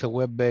with a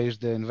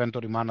web-based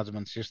inventory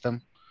management system,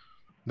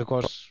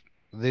 because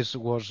this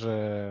was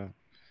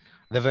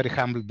the very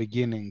humble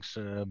beginnings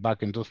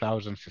back in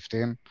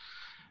 2015.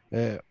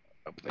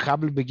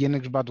 Humble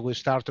beginnings, but we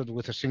started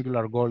with a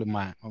singular goal in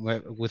mind,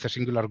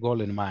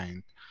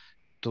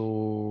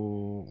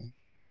 to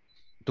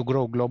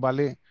grow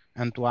globally.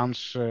 And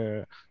once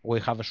we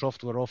have a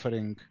software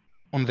offering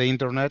on the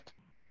internet,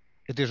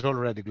 it is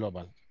already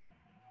global.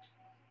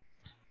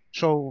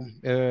 So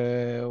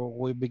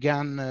we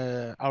began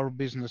our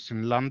business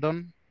in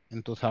London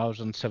in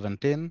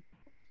 2017.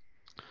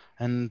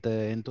 And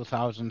in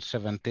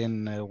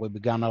 2017, we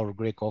began our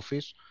Greek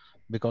office,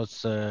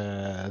 because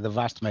the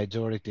vast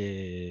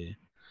majority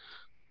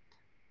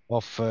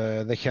of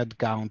the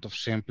headcount of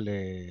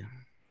Simply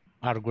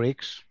are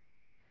Greeks,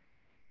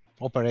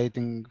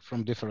 operating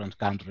from different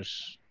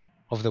countries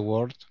of the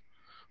world.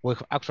 We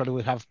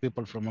have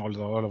people from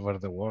all over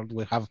the world.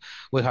 We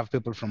have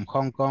people from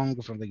Hong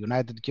Kong, from the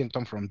United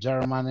Kingdom, from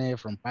Germany,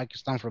 from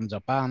Pakistan, from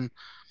Japan.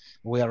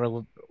 We're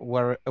a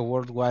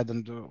worldwide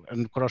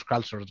and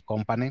cross-cultural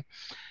company.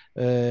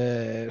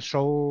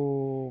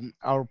 So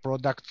our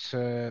products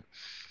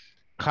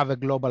have a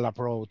global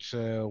approach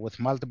with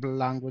multiple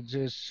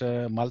languages,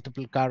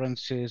 multiple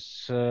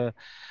currencies,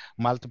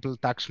 multiple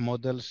tax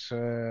models,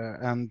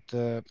 and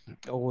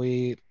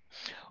we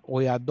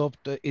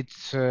adopt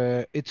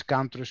each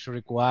country's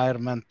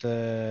requirement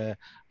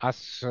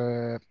as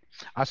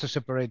a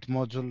separate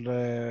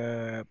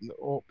module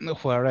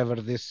wherever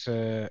this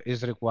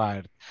is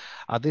required.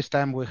 At this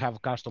time, we have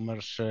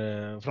customers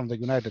from the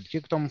United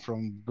Kingdom,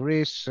 from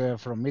Greece,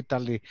 from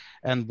Italy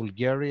and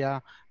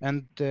Bulgaria,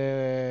 and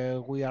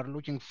we are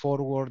looking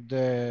forward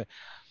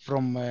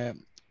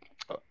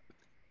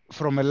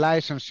from a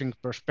licensing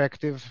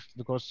perspective,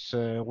 because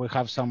we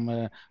have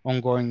some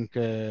ongoing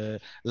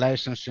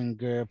licensing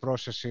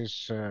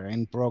processes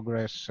in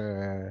progress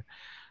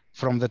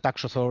from the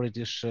tax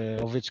authorities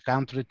of each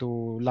country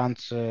to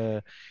launch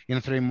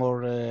in 3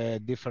 more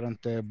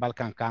different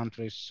Balkan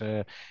countries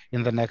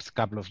in the next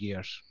couple of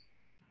years.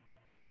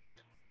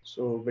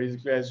 So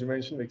basically, as you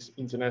mentioned,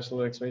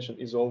 international expansion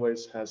is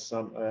always has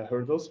some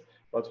hurdles,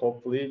 but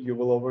hopefully you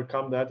will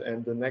overcome that.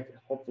 And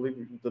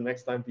hopefully the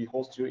next time we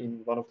host you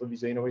in one of the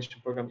Visa Innovation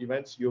Program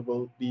events, you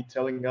will be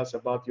telling us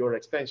about your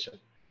expansion.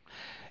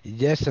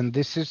 Yes, and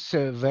this is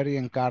very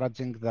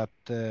encouraging that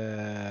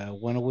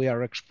when we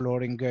are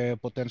exploring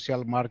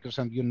potential markets,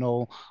 and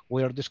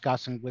we are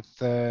discussing with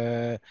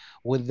the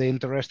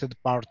interested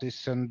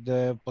parties and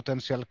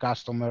potential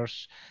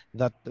customers,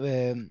 that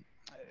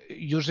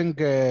using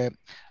the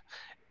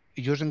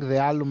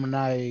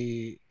alumni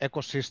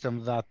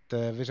ecosystem that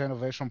Visa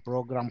Innovation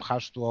Program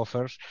has to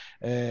offer,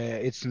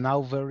 it's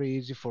now very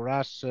easy for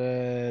us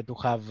to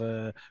have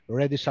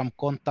ready some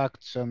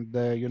contacts and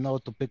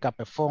to pick up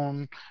a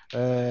phone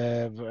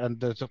and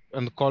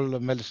call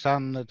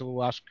Melisan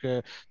to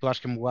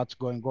ask him what's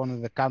going on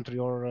in the country,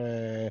 or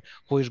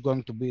who is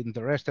going to be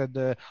interested,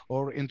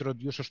 or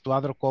introduce us to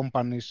other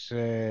companies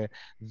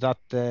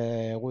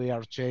that we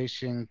are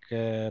chasing,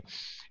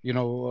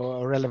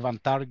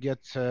 relevant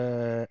targets,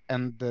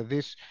 and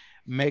this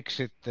makes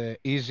it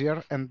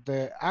easier, and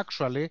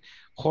actually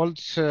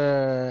holds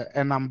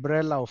an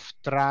umbrella of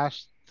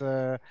trust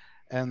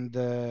and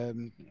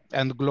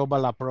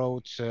global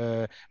approach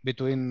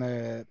between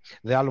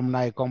the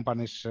alumni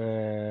companies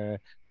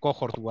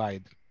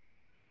cohort-wide.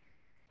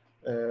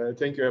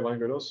 Thank you,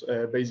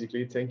 Evangelos.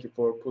 Basically, thank you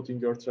for putting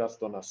your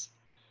trust on us,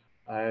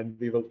 and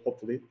we will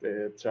hopefully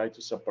try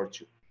to support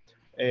you.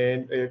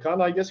 And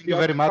Kaan, I guess thank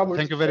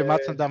you very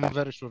much, and I'm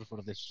very sure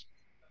for this.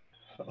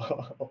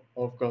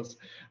 Of course.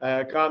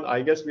 Kaan,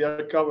 I guess we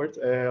are covered.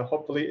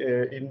 Hopefully,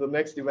 in the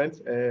next event,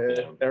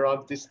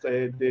 around this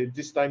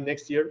time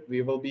next year,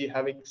 we will be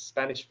having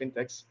Spanish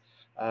Fintechs,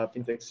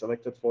 Fintechs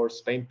selected for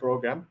Spain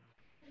program,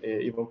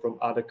 even from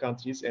other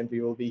countries, and we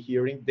will be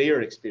hearing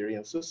their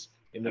experiences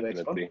in the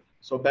next one.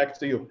 So back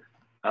to you.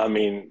 I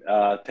mean,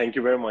 thank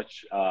you very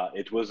much.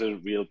 It was a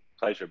real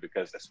pleasure,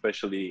 because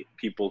especially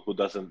people who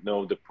doesn't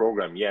know the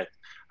program yet,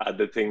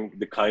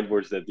 the kind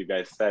words that you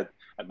guys said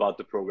about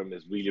the program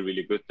is really,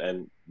 really good.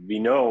 And we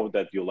know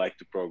that you like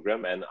the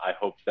program, and I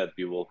hope that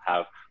we will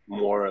have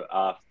more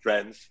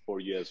friends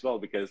for you as well,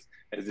 because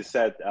as you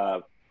said,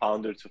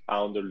 founder to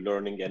founder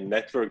learning and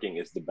networking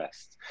is the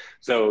best.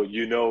 So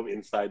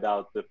inside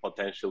out the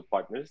potential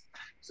partners.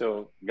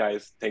 So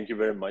guys, thank you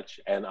very much.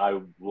 And I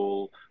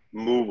will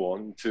move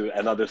on to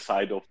another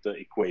side of the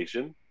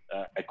equation,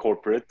 a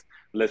corporate.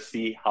 Let's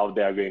see how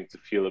they are going to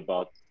feel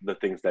about the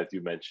things that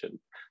you mentioned.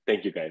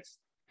 Thank you, guys.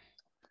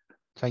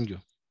 Thank you.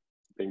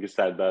 Thank you,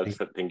 Serdar.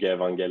 Thank you,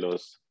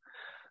 Evangelos.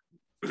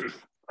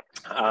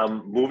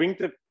 Moving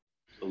to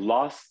the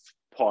last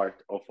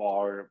part of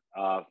our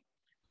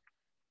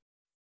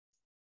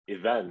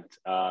event,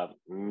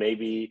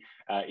 maybe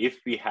if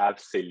we have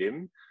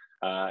Selim,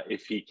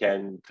 if he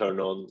can turn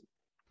on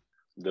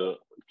the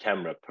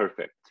camera,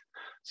 perfect.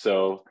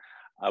 So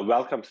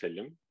welcome,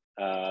 Selim.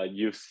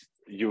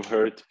 You've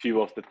heard a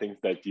few of the things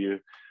that you,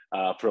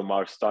 from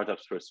our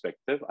startups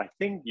perspective. I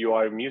think you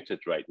are muted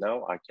right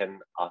now. I can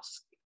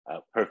ask.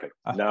 Perfect.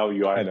 Now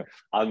you are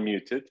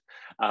unmuted.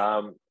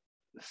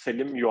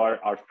 Selim, you are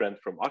our friend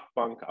from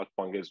Akbank.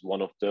 Akbank is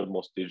one of the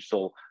most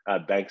digital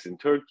banks in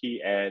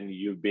Turkey, and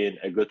you've been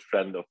a good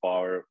friend of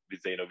our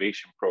Visa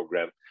Innovation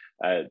Program.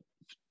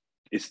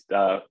 It's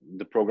the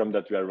program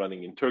that we are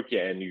running in Turkey,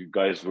 and you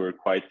guys were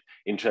quite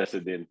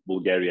interested in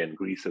Bulgaria and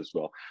Greece as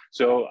well.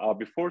 So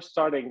before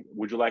starting,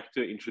 would you like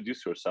to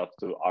introduce yourself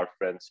to our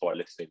friends who are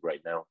listening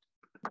right now?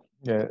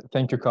 Yeah,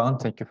 thank you, Kaan.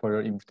 Thank you for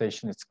your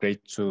invitation. It's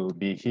great to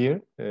be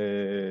here.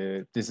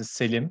 This is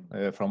Selim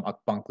from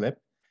Akbank Lab,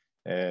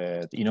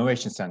 the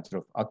innovation center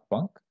of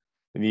Akbank.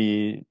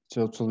 We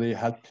totally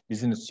help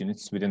business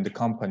units within the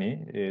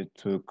company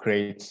to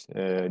create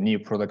new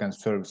product and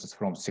services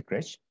from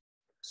scratch.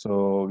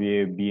 So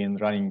we've been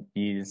running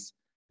these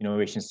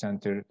innovation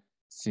center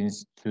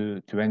since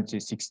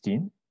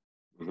 2016,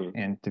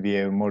 and we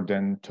have more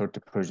than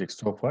 30 projects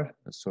so far.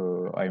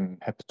 So I'm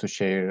happy to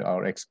share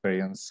our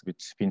experience with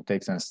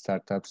fintechs and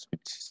startups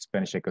with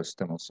Spanish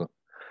ecosystem also.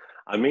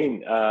 I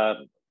mean,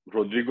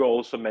 Rodrigo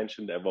also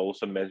mentioned, Eva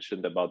also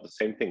mentioned about the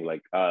same thing,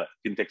 like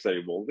fintechs are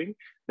evolving.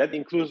 That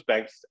includes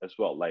banks as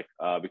well, like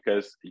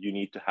because you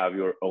need to have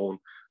your own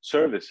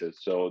services.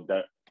 So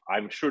that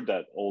I'm sure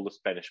that all the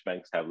Spanish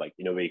banks have like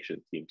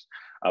innovation teams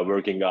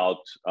working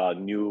out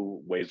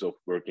new ways of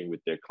working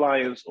with their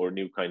clients or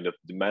new kind of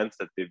demands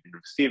that they've been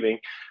receiving.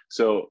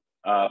 So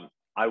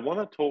I want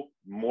to talk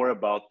more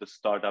about the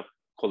startup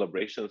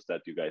collaborations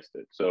that you guys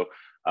did. So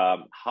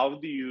how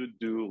do you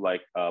do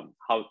like,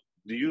 how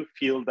do you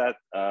feel that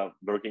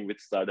working with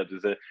startups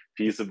is a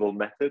feasible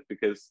method?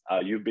 Because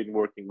you've been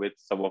working with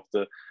some of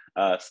the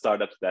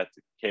startups that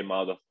came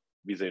out of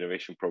Visa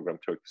Innovation Program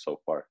Turkey so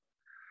far.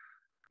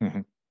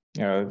 Mm-hmm.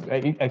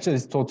 Actually,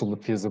 it's totally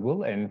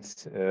feasible and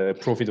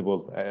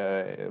profitable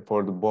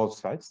for the both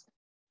sides.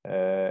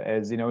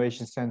 As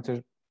Innovation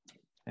Center,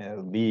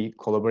 we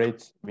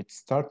collaborate with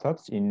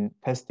startups in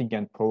testing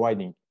and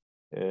providing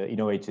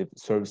innovative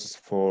services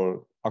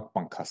for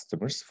Akbank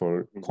customers,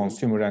 for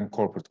consumer and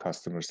corporate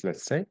customers,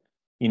 let's say,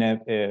 in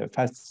a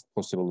fast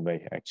possible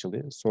way,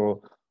 actually.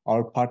 So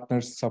our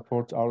partners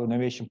support our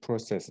innovation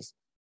processes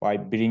by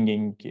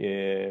bringing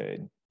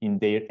in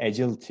their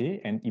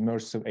agility and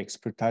immersive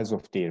expertise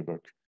of their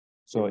work.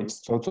 So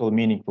it's totally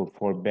meaningful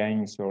for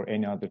banks or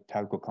any other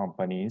telco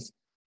companies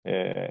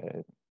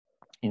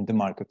in the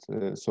market.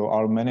 So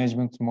our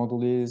management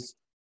model is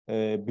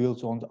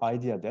built on the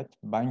idea that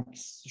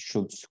banks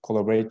should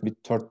collaborate with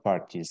third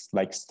parties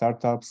like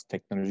startups,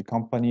 technology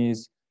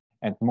companies,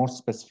 and more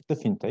specifically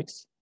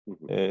fintechs.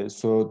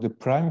 So the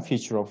prime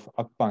feature of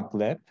Akbank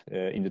Lab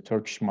in the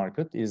Turkish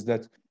market is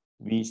that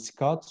we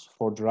scout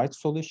for the right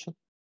solution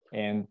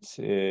and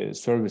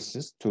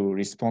services to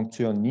respond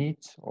to a need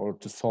or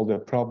to solve a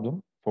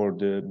problem for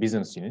the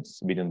business units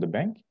within the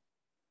bank.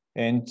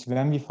 And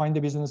when we find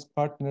a business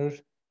partner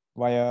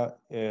via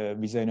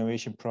Visa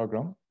Innovation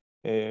Program,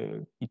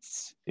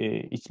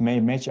 it may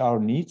match our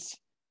needs.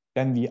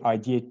 Then we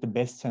ideate the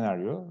best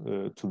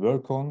scenario to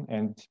work on,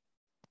 and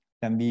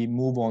then we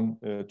move on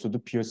to the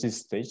POC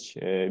stage,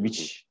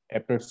 which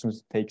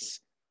approximately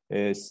takes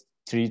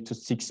 3 to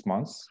 6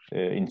 months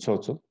in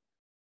total.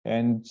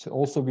 And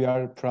also we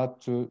are proud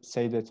to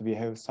say that we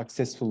have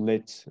successfully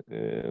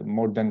led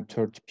more than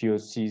 30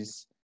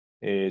 POCs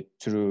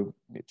through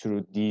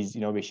these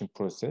innovation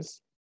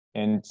process.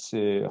 And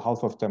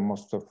half of them,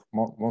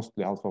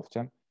 mostly half of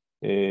them,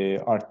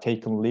 are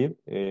taken live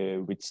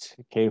with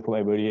careful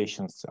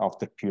evaluations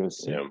after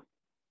POC.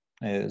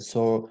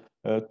 So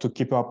to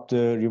keep up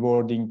the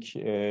rewarding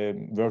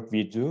work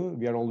we do,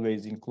 we are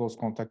always in close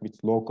contact with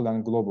local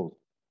and global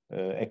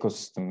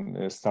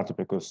ecosystem, startup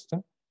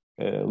ecosystem,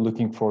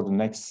 looking for the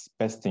next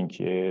best thing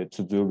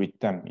to do with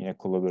them in a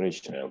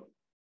collaboration.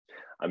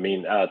 I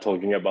mean,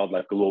 talking about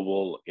like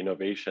global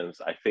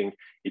innovations, I think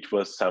it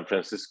was San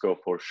Francisco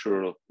for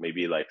sure,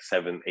 maybe like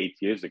 7-8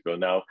 years ago.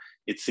 Now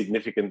it's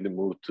significantly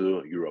moved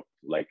to Europe.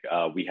 Like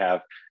we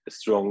have a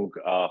strong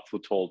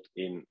foothold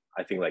in,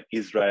 I think, like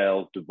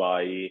Israel,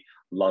 Dubai,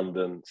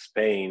 London,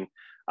 Spain.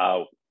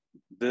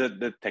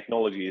 The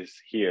technology is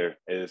here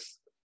is,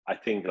 I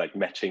think, like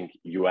matching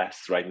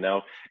US right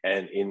now.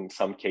 And in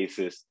some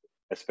cases,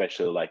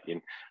 especially like in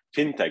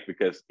fintech,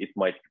 because it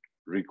might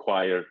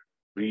require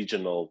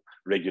regional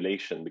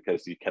regulation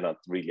because you cannot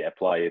really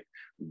apply it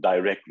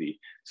directly.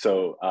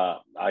 So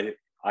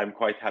I'm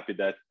quite happy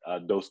that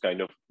those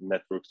kind of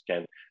networks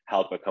can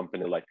help a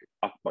company like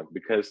Akbank,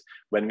 because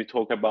when we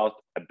talk about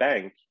a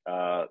bank,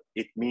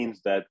 it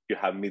means that you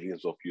have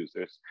millions of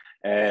users.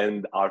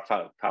 And our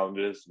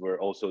founders were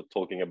also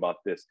talking about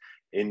this.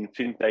 In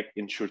fintech,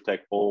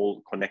 insurtech,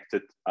 all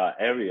connected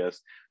areas,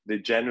 the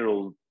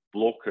general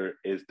blocker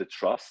is the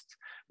trust,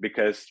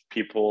 because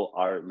people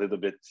are a little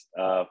bit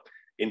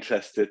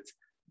interested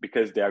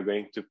because they are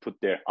going to put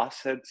their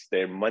assets,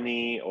 their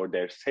money, or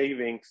their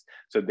savings.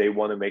 So they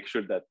want to make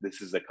sure that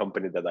this is a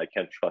company that I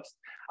can trust.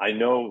 I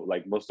know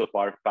like most of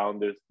our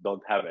founders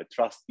don't have a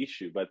trust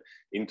issue, but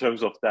in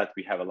terms of that,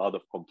 we have a lot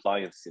of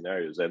compliance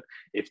scenarios. And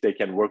if they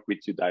can work with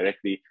you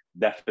directly,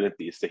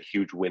 definitely it's a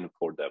huge win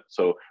for them.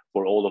 So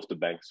for all of the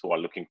banks who are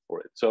looking for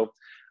it. So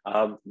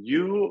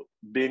you've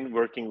been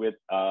working with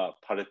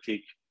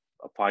Paratik,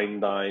 Fine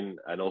Dine,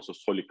 and also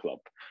Soli Club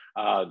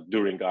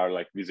during our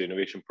like Visa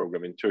Innovation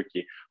Program in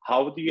Turkey.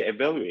 How do you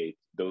evaluate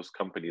those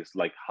companies?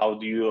 Like, how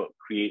do you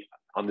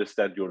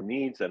understand your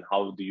needs, and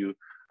how do you,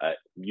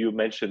 you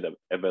mentioned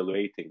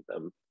evaluating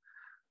them.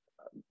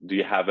 Do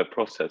you have a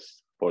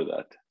process for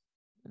that?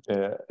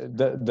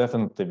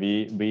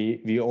 Definitely,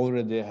 we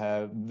already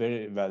have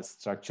very well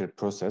structured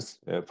process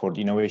for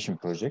the innovation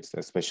projects,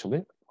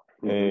 especially.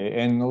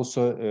 And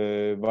also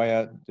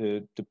via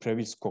the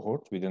previous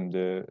cohort within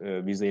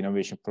the Visa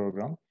Innovation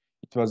Program,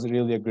 it was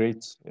really a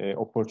great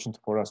opportunity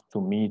for us to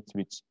meet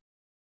with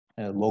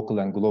local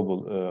and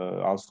global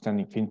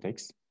outstanding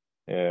fintechs.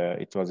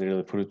 It was a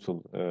really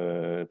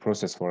fruitful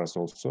process for us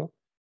also.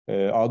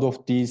 Out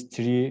of these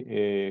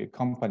 3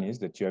 companies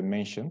that you have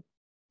mentioned,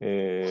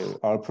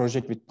 our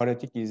project with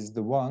Paratik is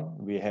the one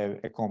we have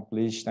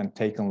accomplished and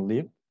taken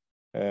lead.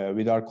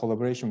 With our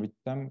collaboration with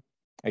them,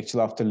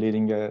 Actually, after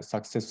leading a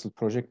successful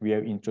project, we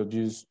have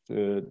introduced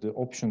the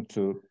option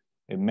to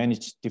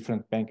manage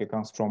different bank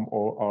accounts from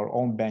our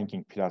own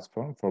banking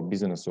platform for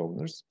business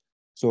owners.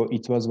 So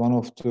it was one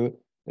of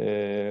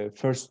the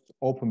first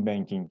open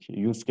banking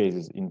use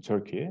cases in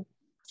Turkey.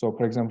 So,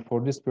 for example,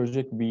 for this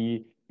project,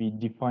 we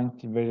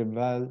defined very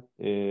well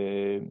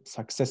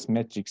success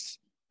metrics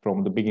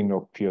from the beginning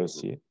of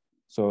POC.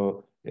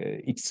 So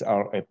it's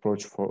our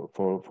approach for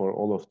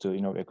all of the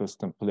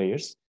ecosystem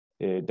players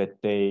that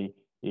they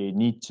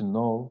need to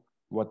know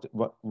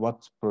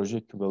what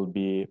project will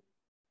be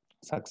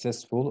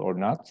successful or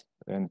not,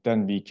 and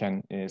then we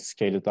can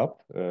scale it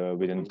up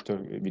within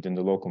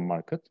the local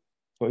market.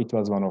 So it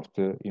was one of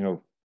the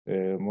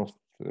most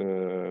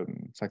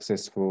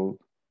successful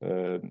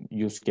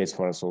use case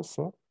for us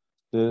also.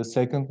 The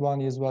second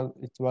one is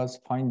it was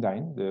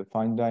FineDine. The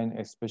FineDine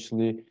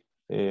especially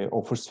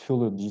offers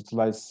fully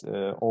digitalized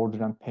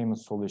order and payment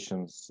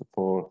solutions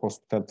for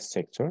hospitality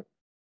sector.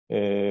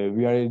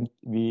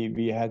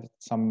 We had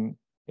some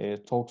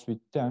talks with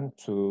them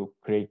to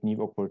create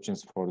new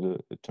opportunities for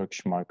the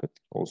Turkish market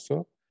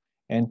also.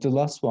 And the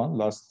last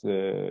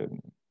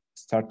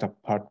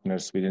startup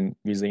partners within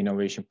Visa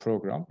Innovation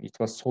Program, it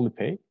was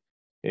SoliPay.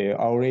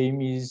 Our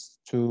aim is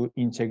to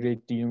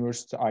integrate the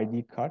university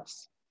ID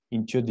cards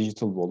into a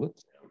digital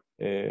wallet.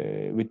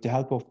 With the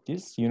help of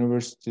this,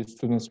 university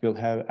students will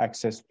have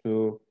access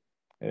to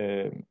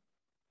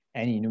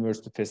any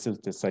university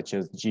facilities such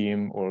as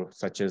gym or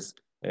such as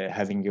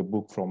having a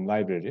book from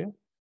library.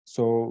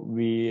 So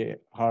we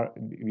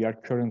are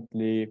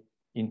currently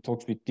in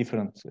talks with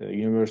different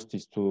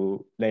universities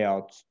to lay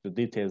out the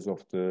details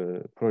of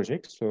the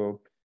project.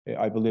 So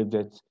I believe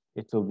that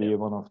it will be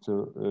one of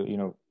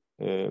the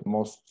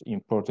most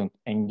important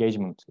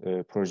engagement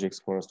projects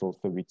for us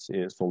also with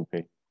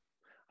SoliPay.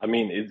 I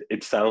mean,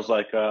 it sounds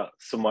like a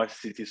smart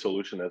city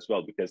solution as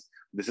well, because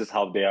this is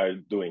how they are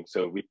doing.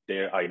 So with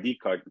their ID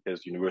card,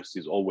 because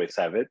universities always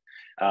have it,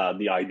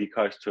 the ID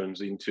card turns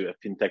into a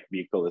fintech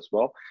vehicle as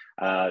well.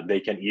 They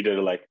can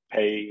either like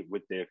pay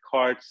with their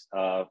cards,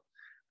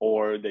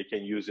 or they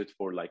can use it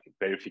for like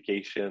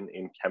verification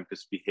in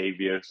campus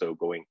behavior, so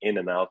going in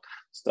and out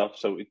stuff.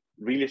 So it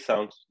really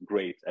sounds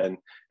great, and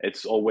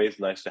it's always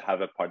nice to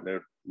have a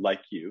partner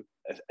like you,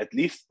 at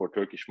least for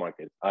Turkish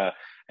market.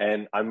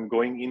 And I'm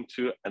going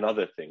into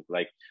another thing.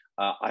 Like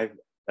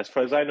as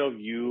far as I know,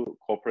 you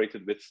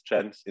cooperated with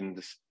Strengths in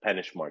the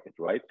Spanish market,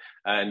 right?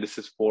 And this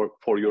is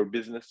for your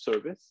business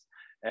service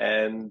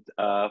and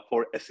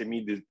for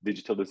SME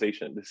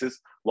digitalization. This is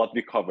what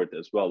we covered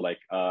as well. Like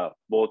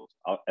both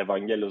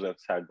Evangelos and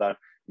Serdar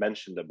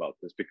mentioned about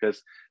this,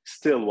 because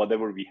still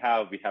whatever we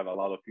have a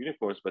lot of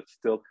unicorns, but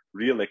still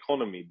real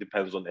economy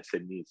depends on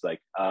SMEs.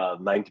 Like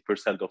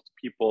 90% of the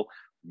people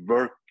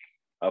work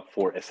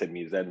for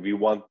SMEs, and we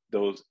want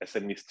those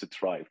SMEs to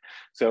thrive.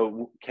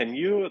 So can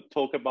you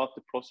talk about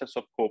the process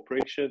of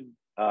cooperation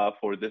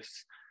for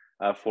this,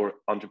 for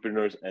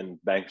entrepreneurs and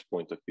banks'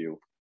 point of view?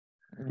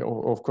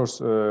 Of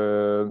course,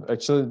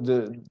 actually,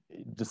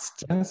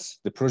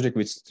 the project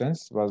with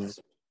Strengths was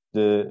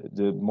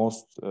the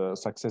most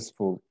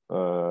successful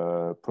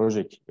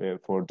project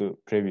for the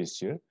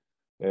previous year.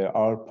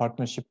 Our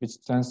partnership with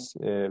Strengths,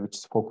 which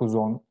is focused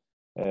on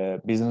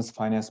business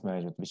finance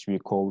management, which we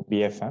call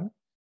BFM,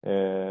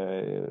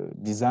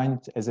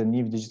 designed as a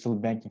new digital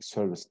banking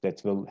service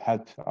that will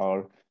help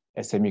our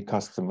SME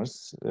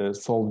customers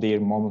solve their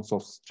moments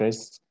of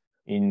stress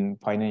in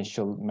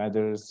financial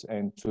matters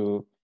and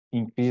to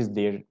increase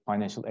their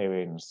financial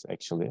awareness,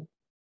 actually.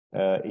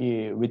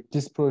 With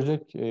this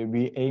project,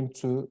 we aim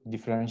to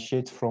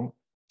differentiate from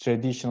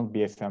traditional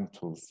BFM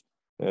tools,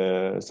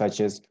 such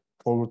as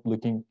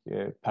forward-looking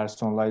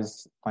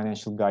personalized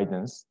financial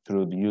guidance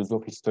through the use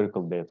of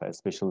historical data,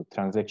 especially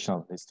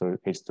transactional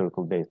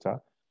historical data,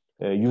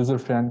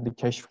 user-friendly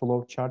cash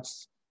flow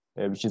charts,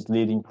 which is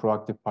leading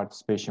proactive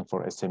participation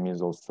for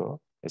SMEs also,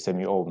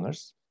 SME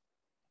owners,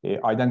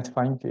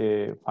 identifying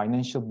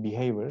financial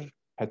behavior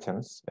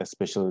patterns,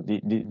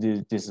 especially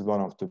this is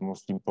one of the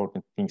most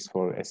important things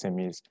for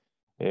SMEs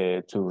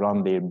to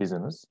run their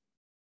business.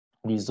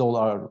 These all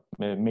are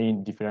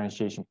main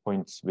differentiation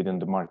points within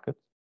the market.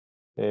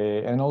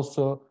 And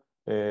also,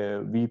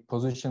 we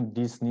position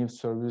this new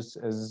service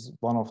as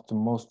one of the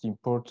most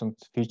important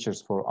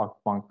features for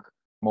Akbank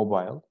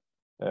Mobile,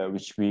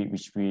 which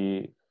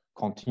we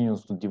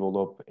continues to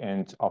develop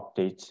and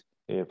update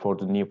for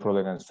the new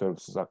product and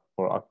services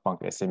for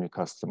Akbank SME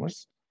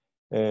customers.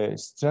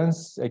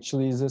 Strengths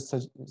actually is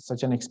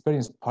such an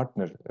experienced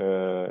partner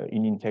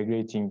in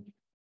integrating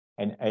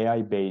an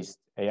AI-based,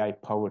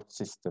 AI-powered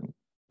system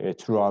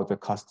throughout the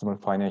customer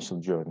financial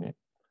journey.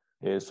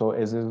 So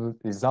as a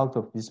result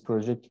of this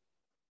project,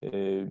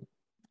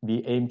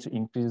 we aim to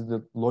increase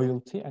the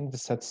loyalty and the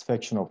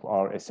satisfaction of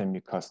our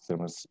SME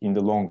customers in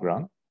the long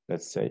run,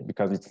 let's say,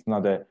 because it's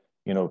not a,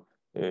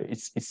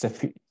 it's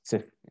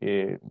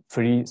a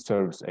free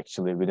service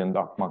actually within the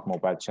Akbank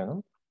Mobile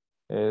channel.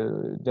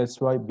 That's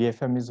why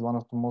BFM is one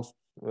of the most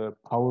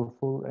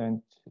powerful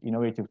and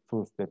innovative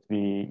tools that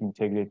we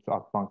integrate to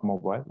Akbank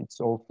Mobile. It's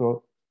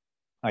also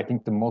I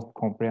think, the most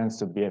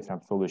comprehensive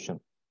BFM solution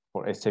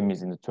for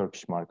SMEs in the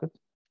Turkish market.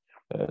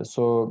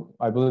 So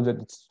I believe that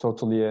it's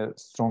totally a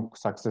strong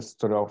success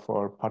story of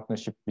our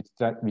partnership with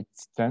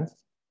Strength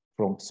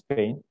from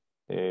Spain.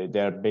 They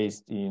are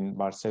based in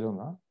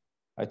Barcelona.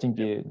 I think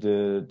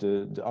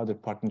the other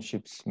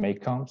partnerships may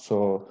come.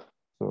 So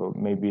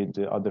maybe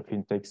the other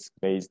fintechs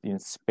based in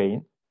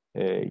Spain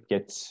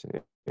get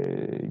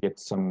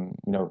some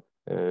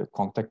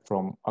contact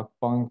from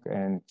Akbank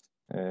and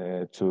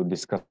to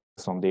discuss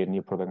on their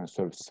new product and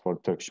services for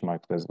Turkish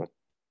market as well.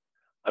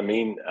 I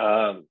mean,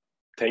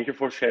 thank you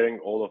for sharing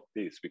all of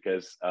this,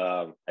 because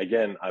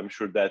again, I'm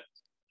sure that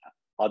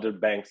other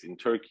banks in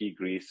Turkey,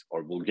 Greece,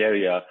 or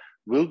Bulgaria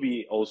will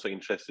be also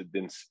interested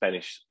in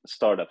Spanish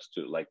startups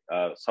too. Like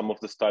some of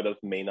the startups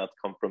may not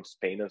come from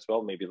Spain as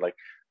well, maybe like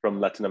from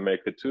Latin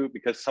America too,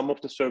 because some of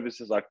the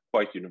services are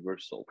quite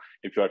universal.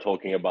 If you are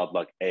talking about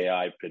like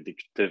AI,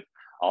 predictive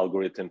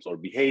algorithms, or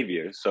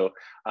behavior. So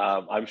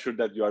I'm sure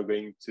that you are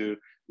going to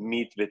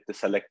meet with the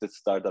selected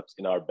startups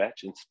in our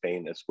batch in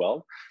Spain as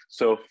well.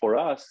 So for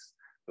us,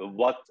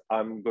 what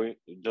I'm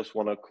just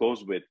want to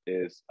close with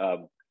is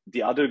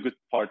the other good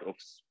part of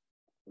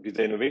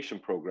Visa Innovation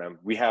Program.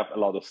 We have a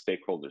lot of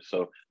stakeholders.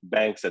 So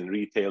banks and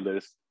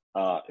retailers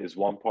is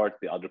one part.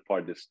 The other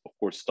part is, of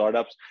course,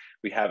 startups.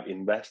 We have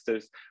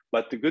investors.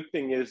 But the good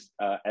thing is,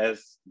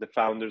 as the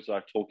founders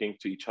are talking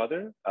to each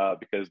other,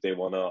 because they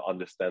want to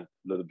understand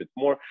a little bit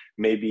more,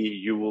 maybe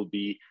you will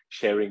be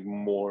sharing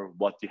more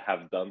what you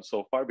have done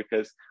so far,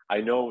 because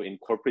I know in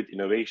corporate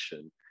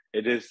innovation,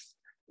 it is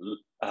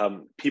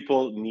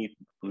people need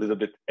a little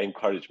bit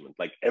encouragement.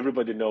 Like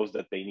everybody knows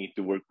that they need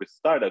to work with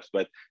startups,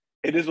 but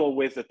it is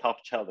always a tough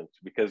challenge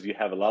because you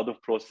have a lot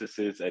of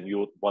processes and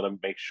you want to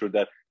make sure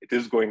that it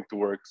is going to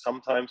work.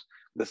 Sometimes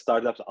the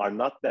startups are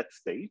not that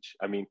stage.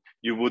 I mean,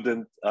 you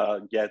wouldn't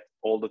get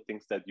all the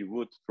things that you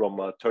would from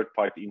a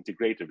third-party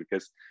integrator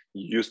because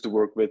you used to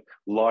work with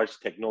large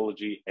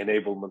technology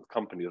enablement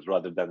companies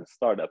rather than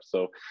startups.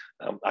 So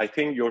I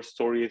think your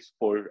stories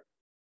for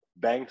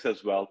banks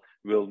as well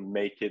will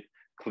make it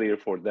clear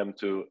for them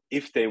to,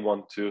 if they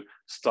want to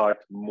start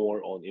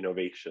more on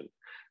innovation.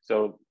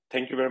 So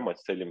thank you very much,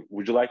 Selim.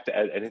 Would you like to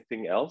add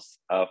anything else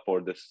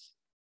for this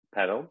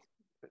panel?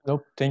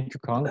 No, thank you,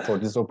 Kaan, for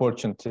this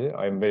opportunity.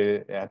 I'm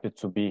very happy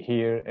to be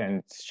here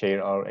and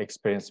share our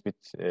experience with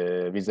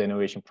Visa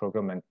Innovation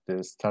Program and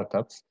the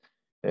startups.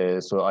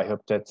 So I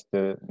hope that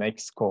the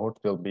next cohort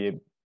will be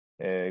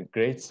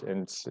great,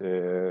 and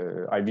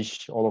I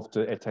wish all of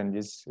the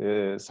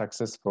attendees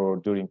success for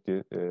during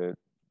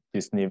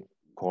this new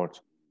cohort.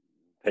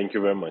 Thank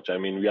you very much. I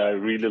mean, we are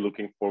really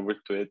looking forward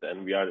to it,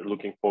 and we are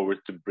looking forward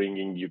to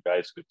bringing you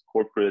guys with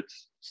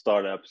corporates,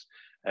 startups,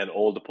 and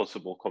all the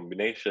possible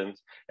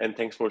combinations. And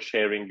thanks for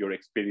sharing your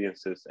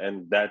experiences.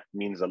 And that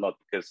means a lot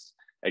because,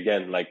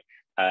 again, like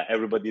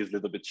everybody is a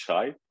little bit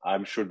shy.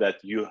 I'm sure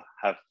that you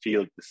have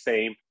felt the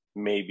same.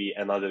 Maybe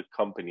another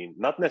company,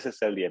 not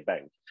necessarily a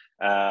bank,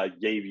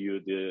 gave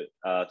you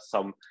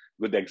some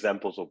good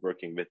examples of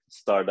working with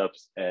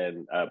startups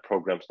and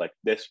programs like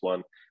this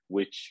one,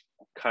 which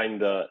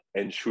kind of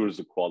ensures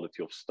the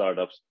quality of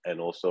startups and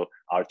also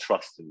our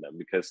trust in them.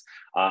 Because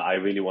I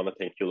really want to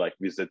thank you, like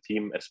Visa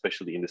team,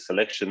 especially in the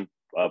selection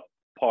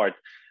part,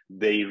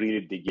 they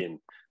really dig in.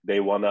 They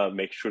want to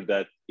make sure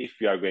that if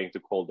we are going to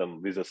call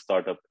them Visa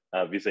Startup,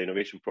 Visa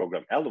Innovation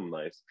Program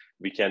alumni,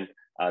 we can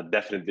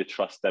definitely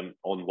trust them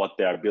on what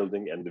they are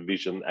building and the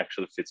vision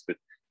actually fits with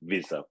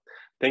Visa.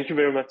 Thank you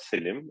very much,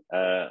 Selim.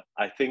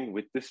 I think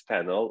with this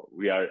panel,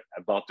 we are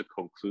about to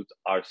conclude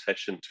our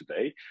session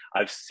today.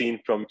 I've seen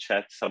from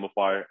chat some of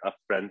our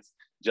friends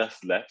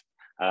just left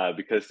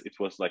because it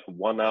was like a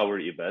 1 hour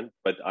event,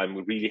 but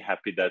I'm really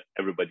happy that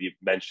everybody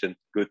mentioned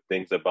good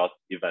things about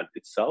the event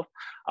itself.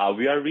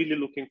 We are really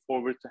looking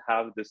forward to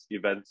have this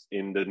event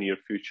in the near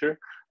future,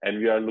 and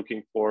we are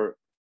looking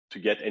to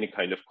get any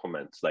kind of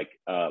comments. Like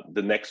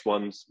the next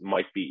ones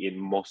might be in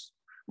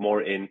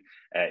more in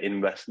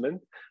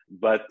investment,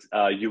 but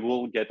you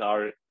will get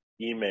our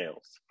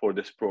emails for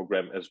this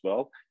program as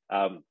well.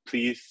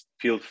 Please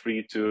feel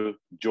free to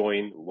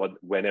join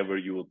whenever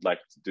you would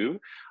like to do.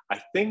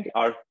 I think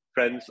our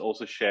friends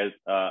also shared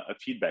a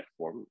feedback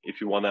form. If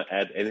you want to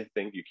add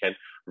anything, you can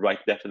write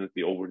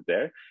definitely over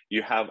there.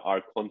 You have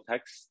our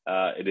contacts.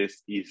 It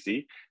is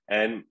easy.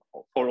 And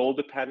for all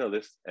the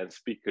panelists and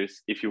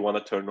speakers, if you want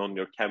to turn on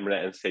your camera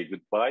and say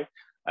goodbye,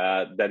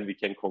 then we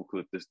can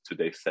conclude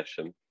today's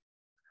session.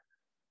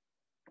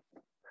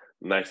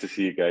 Nice to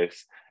see you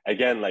guys.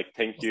 Again, like,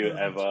 thank you,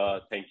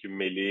 Eva. Thank you,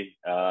 Meli.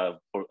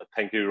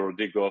 Thank you,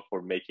 Rodrigo,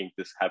 for making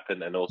this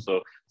happen. And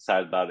also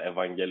Serdar,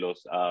 Evangelos.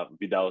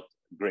 Without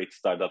great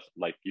startups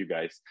like you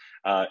guys,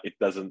 it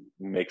doesn't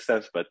make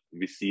sense, but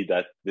we see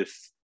that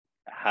this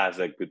has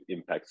a good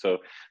impact. So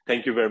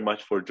thank you very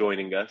much for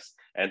joining us.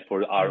 And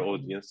for our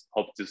audience,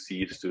 hope to see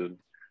you soon.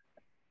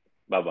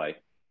 Bye-bye.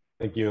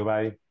 Thank you.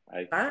 Bye.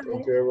 Bye. Bye.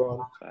 Thank you, everyone.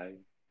 Bye.